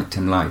 "What's Night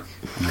Tim like?"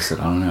 And I said,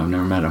 "I don't know, I've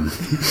never met him."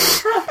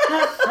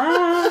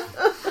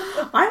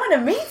 I want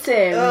to meet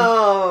him.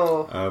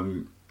 Oh.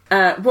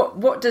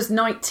 What does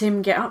Night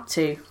Tim get up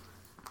to?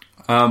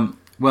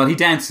 Well, he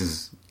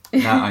dances.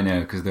 That I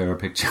know, because there are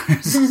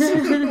pictures.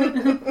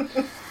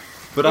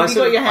 But Have you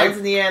got your hands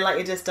in the air like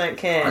you just don't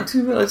care? I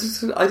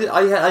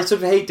sort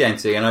of hate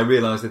dancing, and I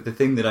realise that the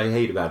thing that I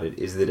hate about it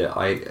is that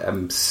I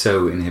am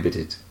so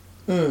inhibited.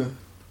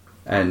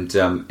 And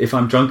if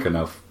I'm drunk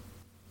enough,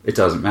 it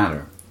doesn't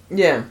matter.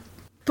 Yeah.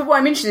 But what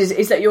I'm interested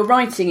is that your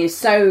writing is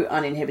so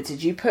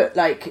uninhibited. You put,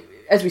 like,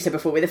 as we said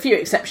before, with a few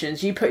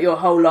exceptions, you put your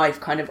whole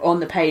life kind of on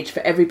the page for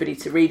everybody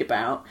to read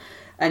about,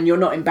 and you're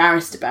not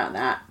embarrassed about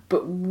that.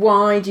 But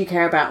why do you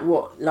care about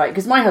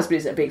because my husband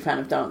is a big fan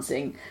of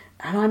dancing,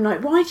 and I'm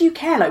like, why do you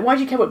care? Like, why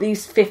do you care what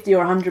these 50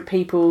 or 100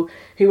 people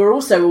who are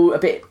also all a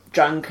bit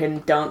drunk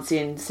and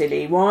dancing and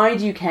silly, why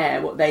do you care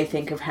what they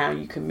think of how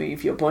you can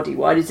move your body?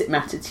 Why does it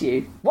matter to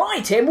you? Why,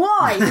 Tim?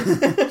 Why?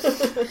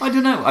 I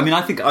don't know. I mean,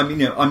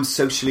 I'm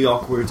socially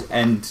awkward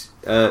and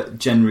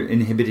generally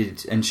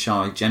inhibited and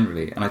shy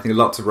generally, and I think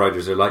lots of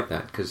writers are like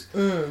that because,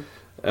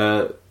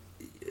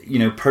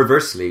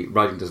 perversely,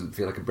 writing doesn't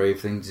feel like a brave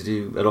thing to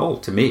do at all.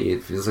 To me,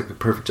 it feels like a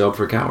perfect job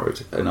for a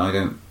coward, and I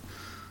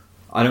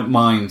don't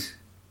mind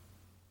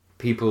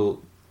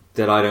people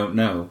that I don't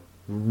know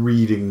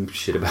reading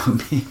shit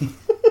about me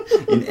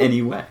in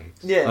any way.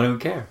 Yeah, I don't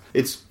care.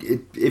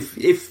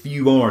 If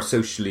you are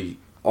socially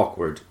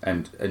awkward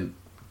and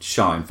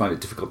shy and find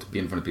it difficult to be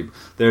in front of people,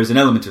 there is an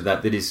element of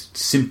that is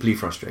simply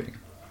frustrating.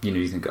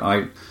 You think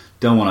I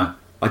don't want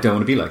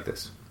to be like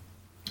this.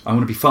 I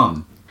want to be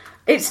fun.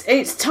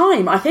 It's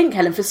time, I think,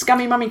 Helen, for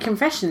Scummy Mummy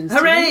Confessions.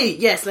 Hooray!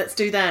 Yes, let's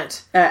do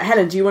that.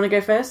 Helen, do you want to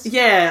go first?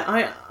 Yeah,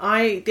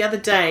 I the other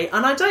day,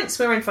 and I don't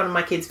swear in front of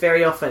my kids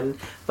very often,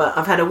 but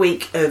I've had a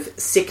week of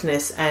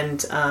sickness,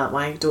 and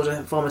my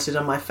daughter vomited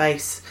on my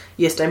face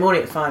yesterday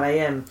morning at 5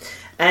 a.m.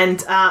 And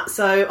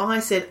so I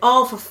said,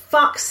 "Oh, for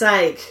fuck's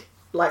sake!"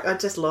 Like, I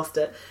just lost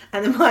it.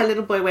 And then my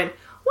little boy went,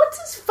 "What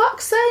does fuck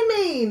say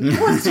mean?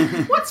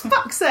 What's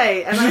fuck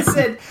say?" And I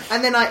said,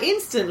 and then I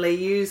instantly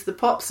used the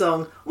pop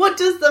song, "What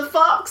does the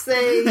fuck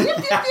say?"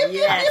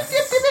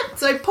 Yes.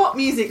 So pop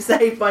music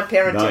saved my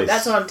parenting. Nice.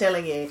 That's what I'm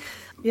telling you.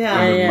 Yeah.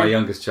 I remember my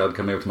youngest child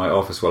coming over to my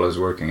office while I was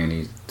working, and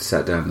he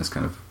sat down in this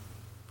kind of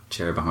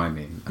chair behind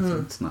me. I thought,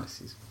 it's nice.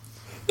 He's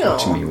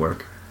watching me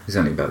work. He's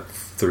only about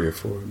 3 or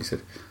 4, and he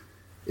said,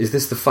 "Is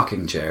this the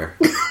fucking chair?"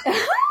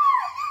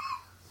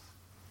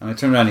 And I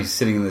turned around, and he's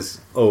sitting in this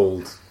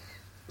old,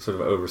 sort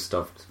of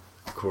overstuffed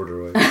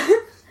corduroy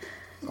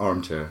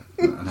armchair.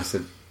 And I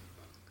said,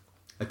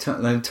 I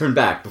turned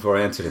back before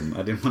I answered him.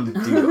 I didn't want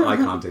to do eye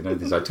contact or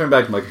anything. So I turned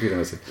back to my computer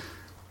and I said,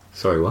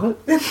 sorry, what?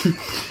 And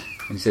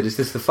he said, is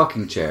this the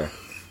fucking chair?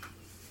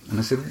 And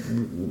I said,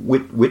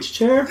 which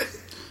chair?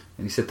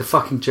 And he said, the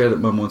fucking chair that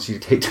Mum wants you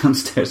to take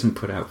downstairs and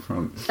put out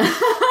front.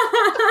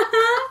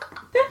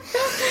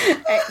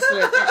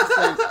 Excellent.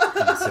 And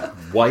I said,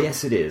 why,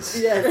 yes, it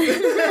is. Yeah.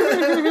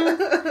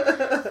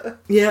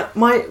 Yeah,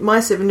 my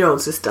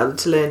 7-year-old's just started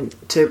to learn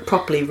to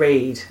properly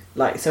read.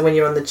 Like, so when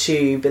you're on the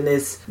tube and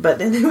but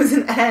then there was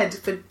an ad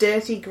for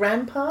Dirty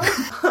Grandpa.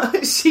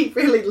 She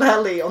really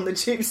loudly on the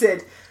tube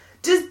said,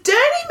 does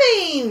dirty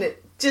mean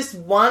just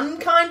one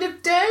kind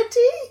of dirty?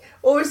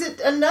 Or is it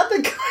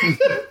another kind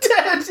of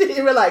dirty?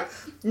 And we're like,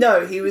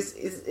 no,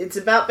 it's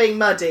about being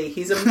muddy.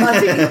 He's a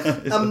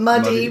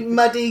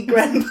muddy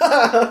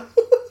grandpa.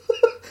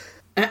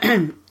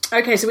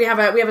 Okay, so we have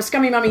a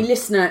Scummy Mummy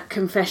listener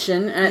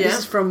confession. This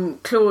is from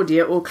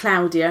Claudia or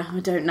Claudia.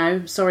 I don't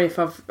know. Sorry if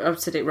I've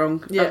said it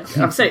wrong. Yeah.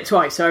 I've said it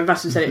twice, so I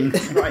must have said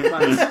it right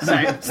once.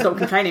 So stop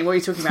complaining. What are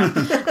you talking about?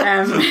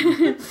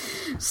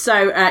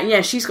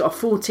 She's got a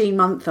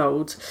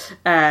 14-month-old,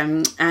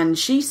 and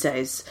she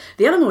says,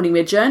 the other morning we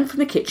adjourned from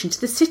the kitchen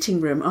to the sitting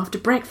room after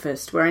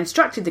breakfast, where I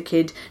instructed the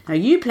kid, now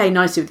you play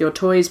nicely with your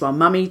toys while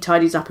Mummy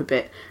tidies up a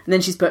bit. And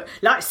then she's put,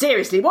 like,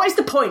 seriously, what is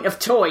the point of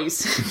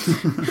toys?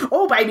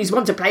 All babies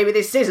want to play with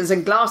his scissors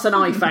and glass and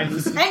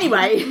iPhones.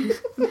 Anyway,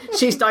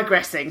 she's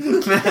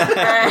digressing.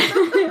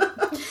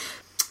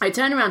 I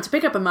turn around to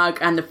pick up a mug,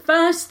 and the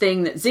first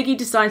thing that Ziggy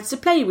decides to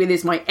play with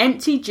is my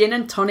empty gin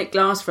and tonic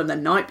glass from the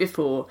night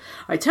before.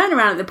 I turn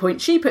around at the point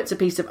she puts a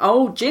piece of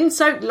old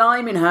gin-soaked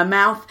lime in her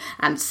mouth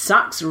and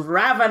sucks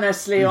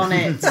ravenously on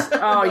it.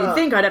 Oh, you'd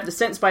think I'd have the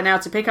sense by now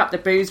to pick up the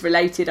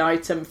booze-related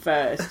item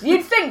first.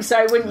 You'd think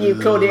so, wouldn't you,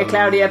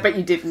 Claudia? But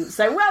you didn't.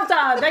 So well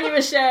done. Thank you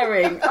for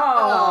sharing.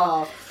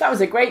 Oh, that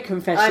was a great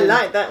confession. I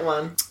like that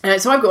one.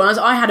 So I've got one.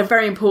 I had a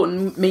very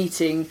important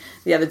meeting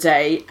the other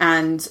day,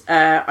 and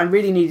I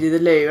really needed the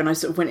loo, and I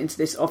sort of went into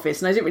this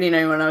office, and I didn't really know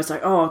anyone. I was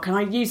like, oh, can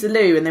I use the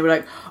loo? And they were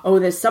like, oh,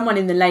 there's someone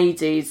in the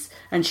ladies,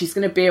 and she's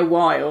going to be a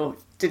while.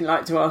 Didn't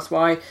like to ask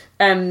why.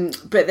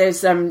 But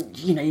there's,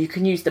 you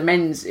can use the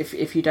men's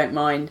if you don't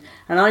mind.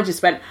 And I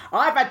just went,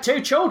 I've had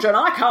 2 children,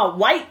 I can't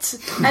wait.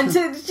 And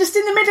just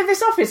in the middle of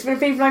this office with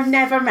people I've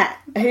never met,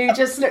 who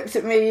just looked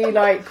at me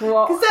like,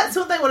 what? Because that's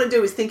what they want to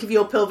do, is think of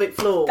your pelvic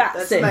floor.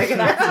 That's it.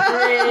 That's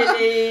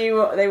really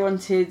what they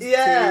wanted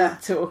to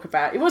talk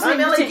about. It wasn't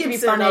even particularly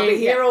funny. I'll be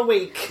here all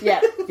week.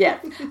 Yeah.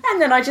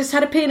 And then I just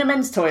had a pee in a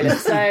men's toilet,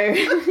 so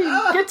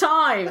good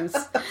times.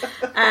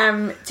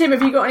 Tim,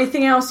 have you got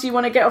anything else you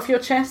want to get off your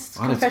chest?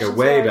 I'd have to go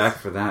way back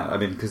for that. I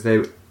mean, because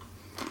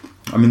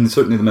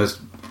certainly the most,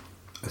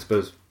 I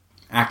suppose,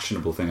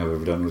 actionable thing I've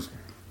ever done was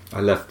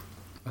I left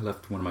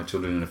one of my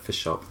children in a fish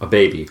shop, a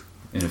baby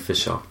in a fish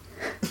shop.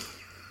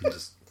 I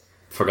just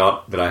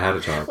forgot that I had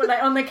a child. Well,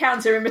 like on the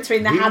counter in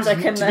between the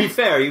haddock and the... To be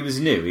fair, he was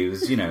new. He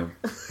was,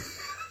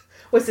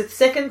 Was it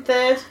second,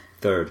 third?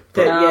 Third.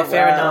 Yeah,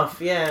 fair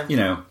enough,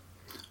 yeah.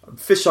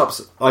 Fish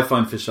shops, I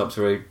find fish shops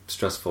very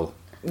stressful.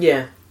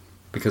 Yeah.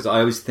 Because I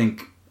always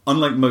think,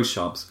 unlike most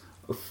shops,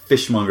 a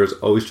fishmonger is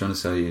always trying to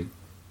sell you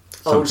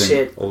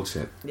something. Old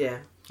shit. Yeah.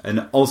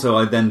 And also,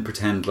 I then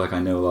pretend like I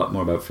know a lot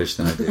more about fish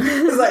than I do.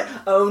 It's like,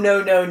 oh,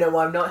 no,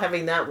 I'm not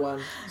having that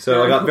one.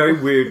 So I got very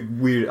weird.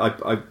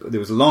 There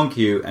was a long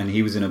queue, and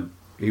he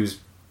was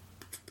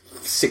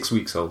 6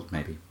 weeks old,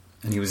 maybe.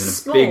 And he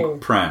was in a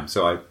big pram.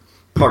 So I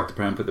parked the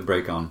pram, put the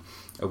brake on,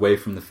 away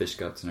from the fish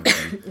guts and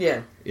everything.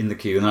 Yeah. In the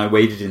queue. And I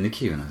waited in the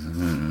queue, and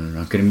I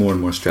was getting more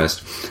and more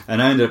stressed.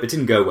 And it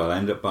didn't go well. I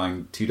ended up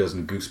buying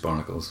 24 goose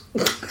barnacles.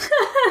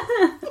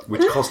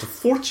 Which cost a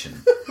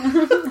fortune.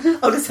 I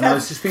was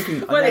just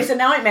thinking... Well, it's a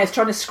nightmare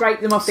trying to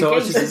scrape them off the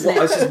geese, isn't it?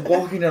 I was just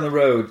walking down the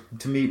road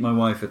to meet my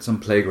wife at some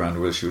playground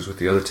where she was with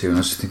the other 2, and I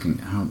was just thinking,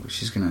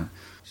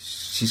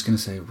 she's gonna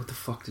say, what the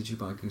fuck did you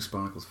buy goose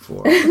barnacles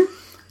for?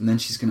 And then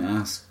she's going to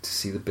ask to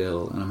see the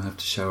bill, and I'm going to have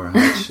to show her how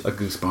much a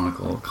goose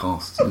barnacle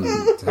costs, and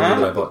tell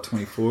her that I bought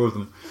 24 of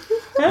them.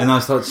 And I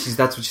thought,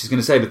 that's what she's going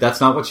to say, but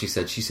that's not what she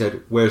said. She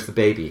said, where's the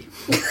baby?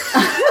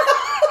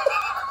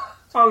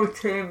 Oh,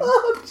 Tim.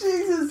 Oh,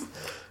 Jesus.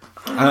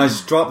 And I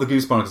just dropped the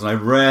goose barnacles and I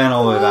ran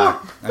all the way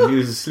back. And he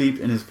was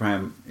asleep in his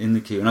pram in the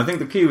queue. And I think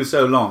the queue was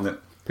so long that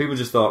people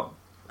just thought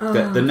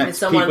that the next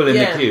people in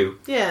the queue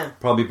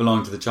probably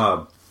belonged to the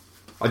child.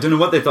 I don't know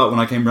what they thought when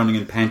I came running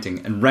and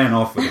panting and ran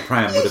off with a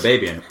pram with a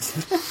baby in it.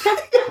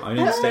 I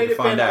didn't stay to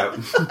find out.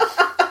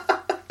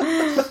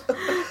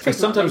 I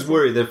sometimes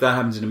worry that if that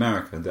happens in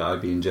America, that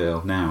I'd be in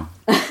jail now.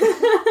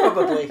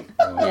 Probably.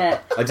 Yeah.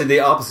 I did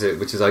the opposite,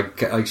 which is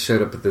I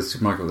showed up at the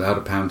supermarket without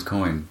a pound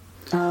coin.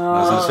 Oh.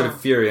 I was in a sort of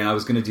fury, and I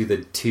was going to do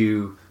the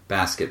 2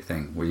 basket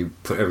thing, where you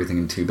put everything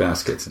in 2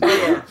 baskets. And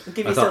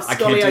give yourself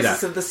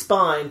scoliosis of the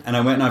spine. And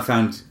I went and I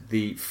found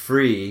the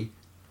free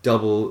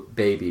double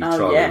baby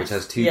trolley, which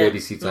has 2 baby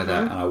seats like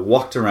that, and I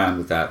walked around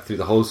with that through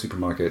the whole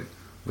supermarket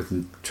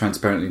with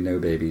transparently no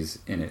babies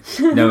in it,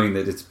 knowing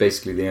that it's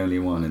basically the only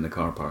one in the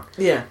car park.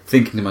 Yeah.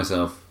 Thinking to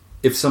myself,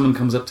 if someone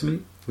comes up to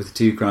me with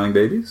 2 crying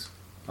babies,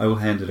 I will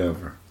hand it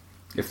over.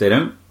 If they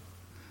don't,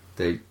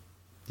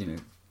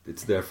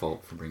 it's their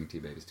fault for bringing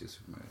 2 babies to a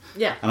supermarket.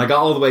 Yeah. And I got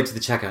all the way to the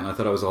checkout and I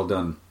thought I was all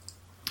done.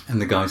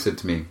 And the guy said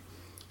to me,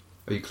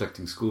 "Are you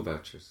collecting school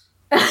vouchers?"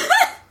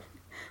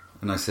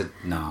 And I said,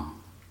 "No."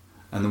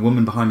 And the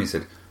woman behind me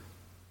said,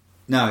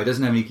 "No, he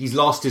doesn't have any. He's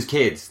lost his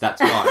kids.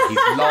 That's why.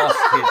 He's lost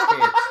his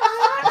kids."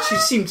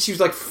 And she was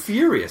like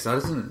furious.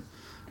 And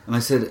I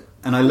said,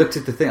 and I looked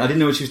at the thing. I didn't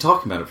know what she was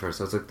talking about at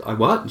first. I was like, "I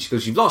what?" And she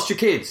goes, "You've lost your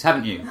kids,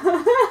 haven't you?"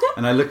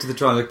 And I looked at the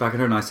tray, I looked back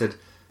at her and I said,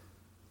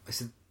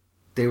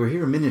 "They were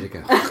here a minute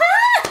ago."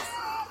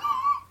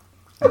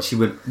 And she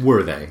went,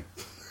 "Were they?"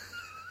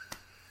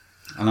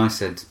 And I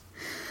said,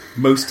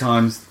 "Most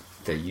times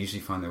they usually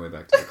find their way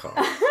back to the car."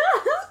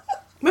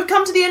 We've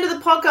come to the end of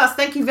the podcast.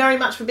 Thank you very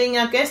much for being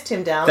our guest,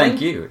 Tim Dowling.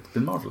 Thank you. It's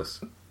been marvellous.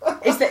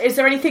 Is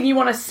there anything you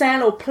want to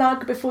sell or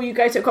plug before you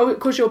go to... Of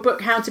course, your book,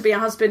 How to Be a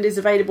Husband, is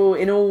available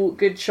in all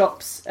good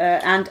shops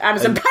and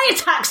Amazon. Pay your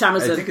tax,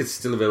 Amazon! I think it's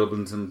still available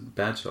in some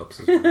bad shops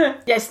as well.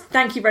 Yes,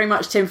 thank you very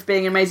much, Tim, for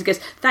being an amazing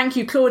guest. Thank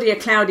you, Claudia,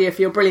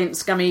 for your brilliant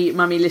Scummy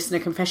Mummy listener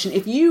confession.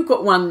 If you've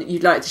got one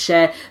you'd like to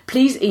share,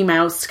 please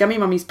email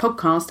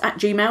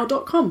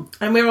scummymummies.podcast@gmail.com.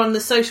 And we're on the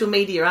social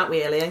media, aren't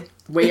we, Ellie?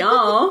 We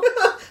are.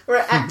 We're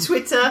at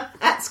Twitter,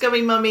 at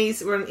Scummy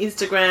Mummies. We're on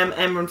Instagram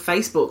and we're on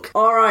Facebook.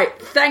 All right.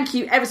 Thank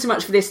you ever so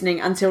much for listening.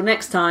 Until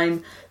next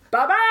time,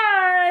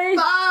 bye-bye!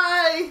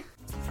 Bye!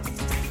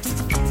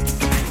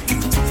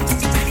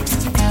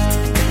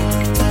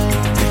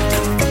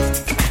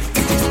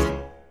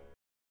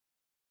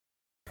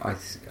 I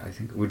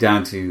think we're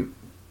down to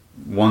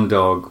 1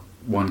 dog,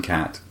 1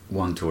 cat,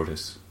 1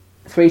 tortoise.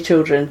 3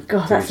 children.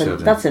 God, that's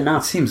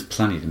enough. It seems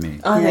plenty to me.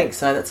 I think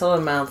so. That's a lot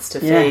of mouths to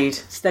feed.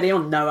 Steady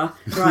on, Noah.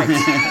 Right.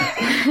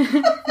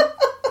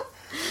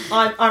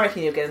 I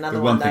reckon you'll get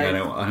another one. One thing I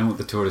don't want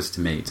the tortoise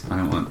to mate. I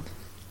don't want...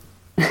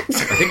 I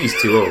think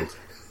he's too old.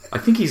 I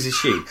think he's a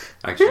sheep,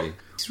 actually.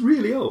 He's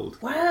really old.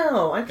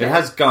 Wow, okay. It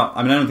has got...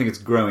 I mean, I don't think it's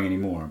growing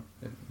anymore,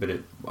 but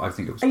I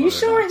think it was... Are you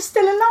sure it's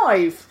still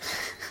alive?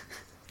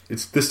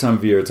 It's this time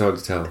of year, it's hard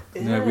to tell.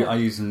 Yeah.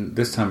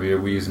 This time of year,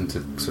 we use him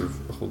to sort of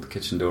hold the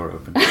kitchen door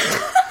open.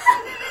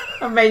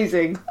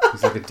 Amazing.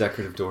 He's like a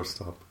decorative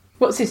doorstop.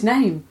 What's his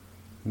name?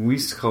 We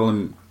used to call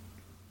him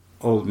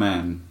Old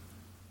Man.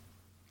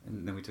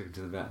 And then we took him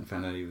to the vet and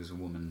found out he was a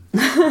woman.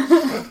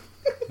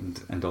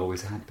 and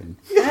always had been.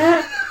 He's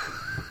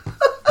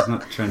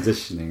not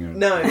transitioning. Or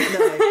No.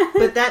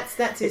 But that's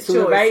his it's choice.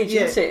 All the rage,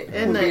 isn't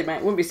it?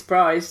 Wouldn't be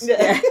surprised.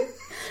 Yeah.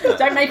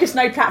 Don't make us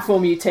no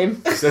platform, you,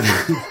 Tim.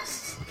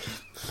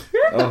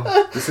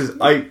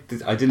 I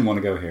didn't want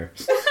to go here.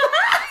 This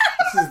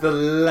is the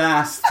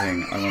last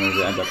thing I wanted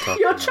to end up talking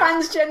You're about.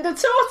 transgender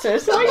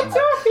tortoise. What are you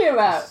talking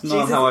about?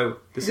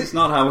 This is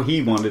not how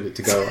he wanted it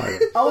to go either.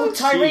 Old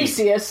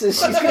Tiresias, as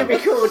she's going to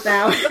be called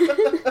now.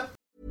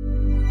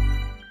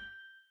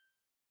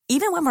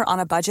 Even when we're on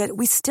a budget,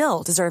 we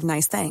still deserve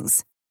nice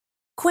things.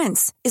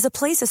 Quince is a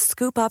place to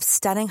scoop up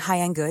stunning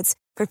high-end goods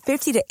for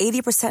 50 to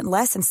 80%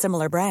 less than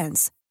similar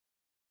brands.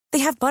 They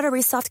have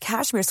buttery soft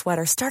cashmere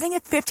sweaters starting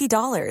at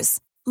 $50,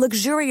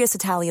 luxurious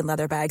Italian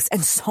leather bags,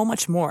 and so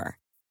much more.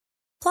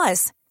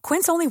 Plus,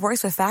 Quince only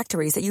works with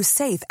factories that use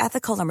safe,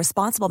 ethical, and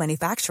responsible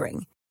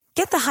manufacturing.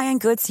 Get the high-end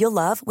goods you'll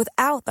love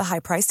without the high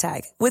price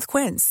tag with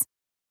Quince.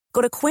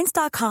 Go to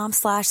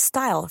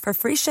quince.com/style for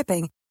free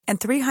shipping and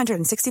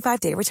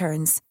 365-day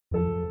returns.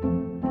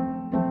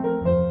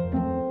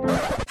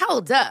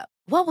 Hold up.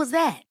 What was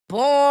that?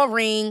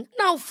 Boring.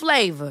 No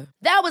flavor.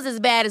 That was as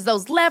bad as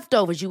those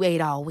leftovers you ate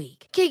all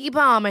week. Keke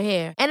Palmer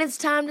here, and it's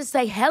time to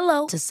say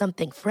hello to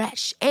something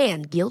fresh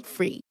and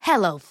guilt-free.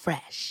 Hello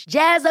Fresh.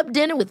 Jazz up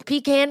dinner with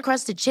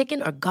pecan-crusted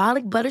chicken or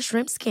garlic butter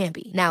shrimp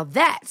scampi. Now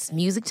that's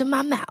music to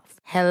my mouth.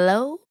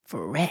 Hello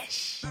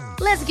Fresh.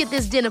 Let's get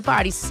this dinner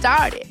party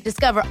started.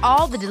 Discover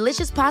all the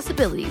delicious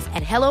possibilities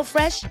at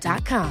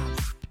HelloFresh.com.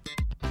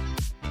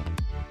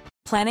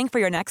 Planning for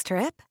your next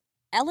trip?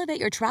 Elevate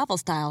your travel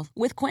style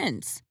with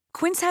Quince.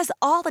 Quince has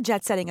all the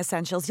jet-setting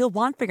essentials you'll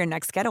want for your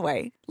next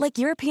getaway, like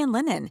European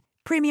linen,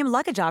 premium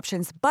luggage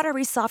options,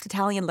 buttery soft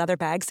Italian leather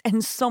bags,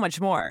 and so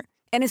much more.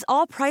 And is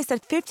all priced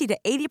at 50 to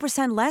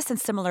 80% less than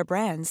similar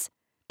brands.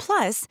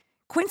 Plus,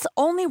 Quince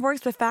only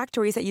works with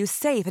factories that use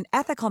safe and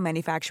ethical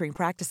manufacturing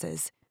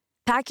practices.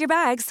 Pack your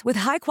bags with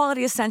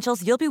high-quality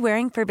essentials you'll be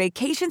wearing for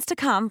vacations to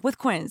come with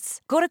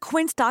Quince. Go to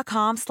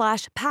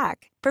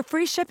quince.com/pack for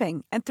free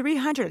shipping and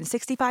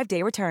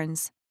 365-day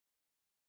returns.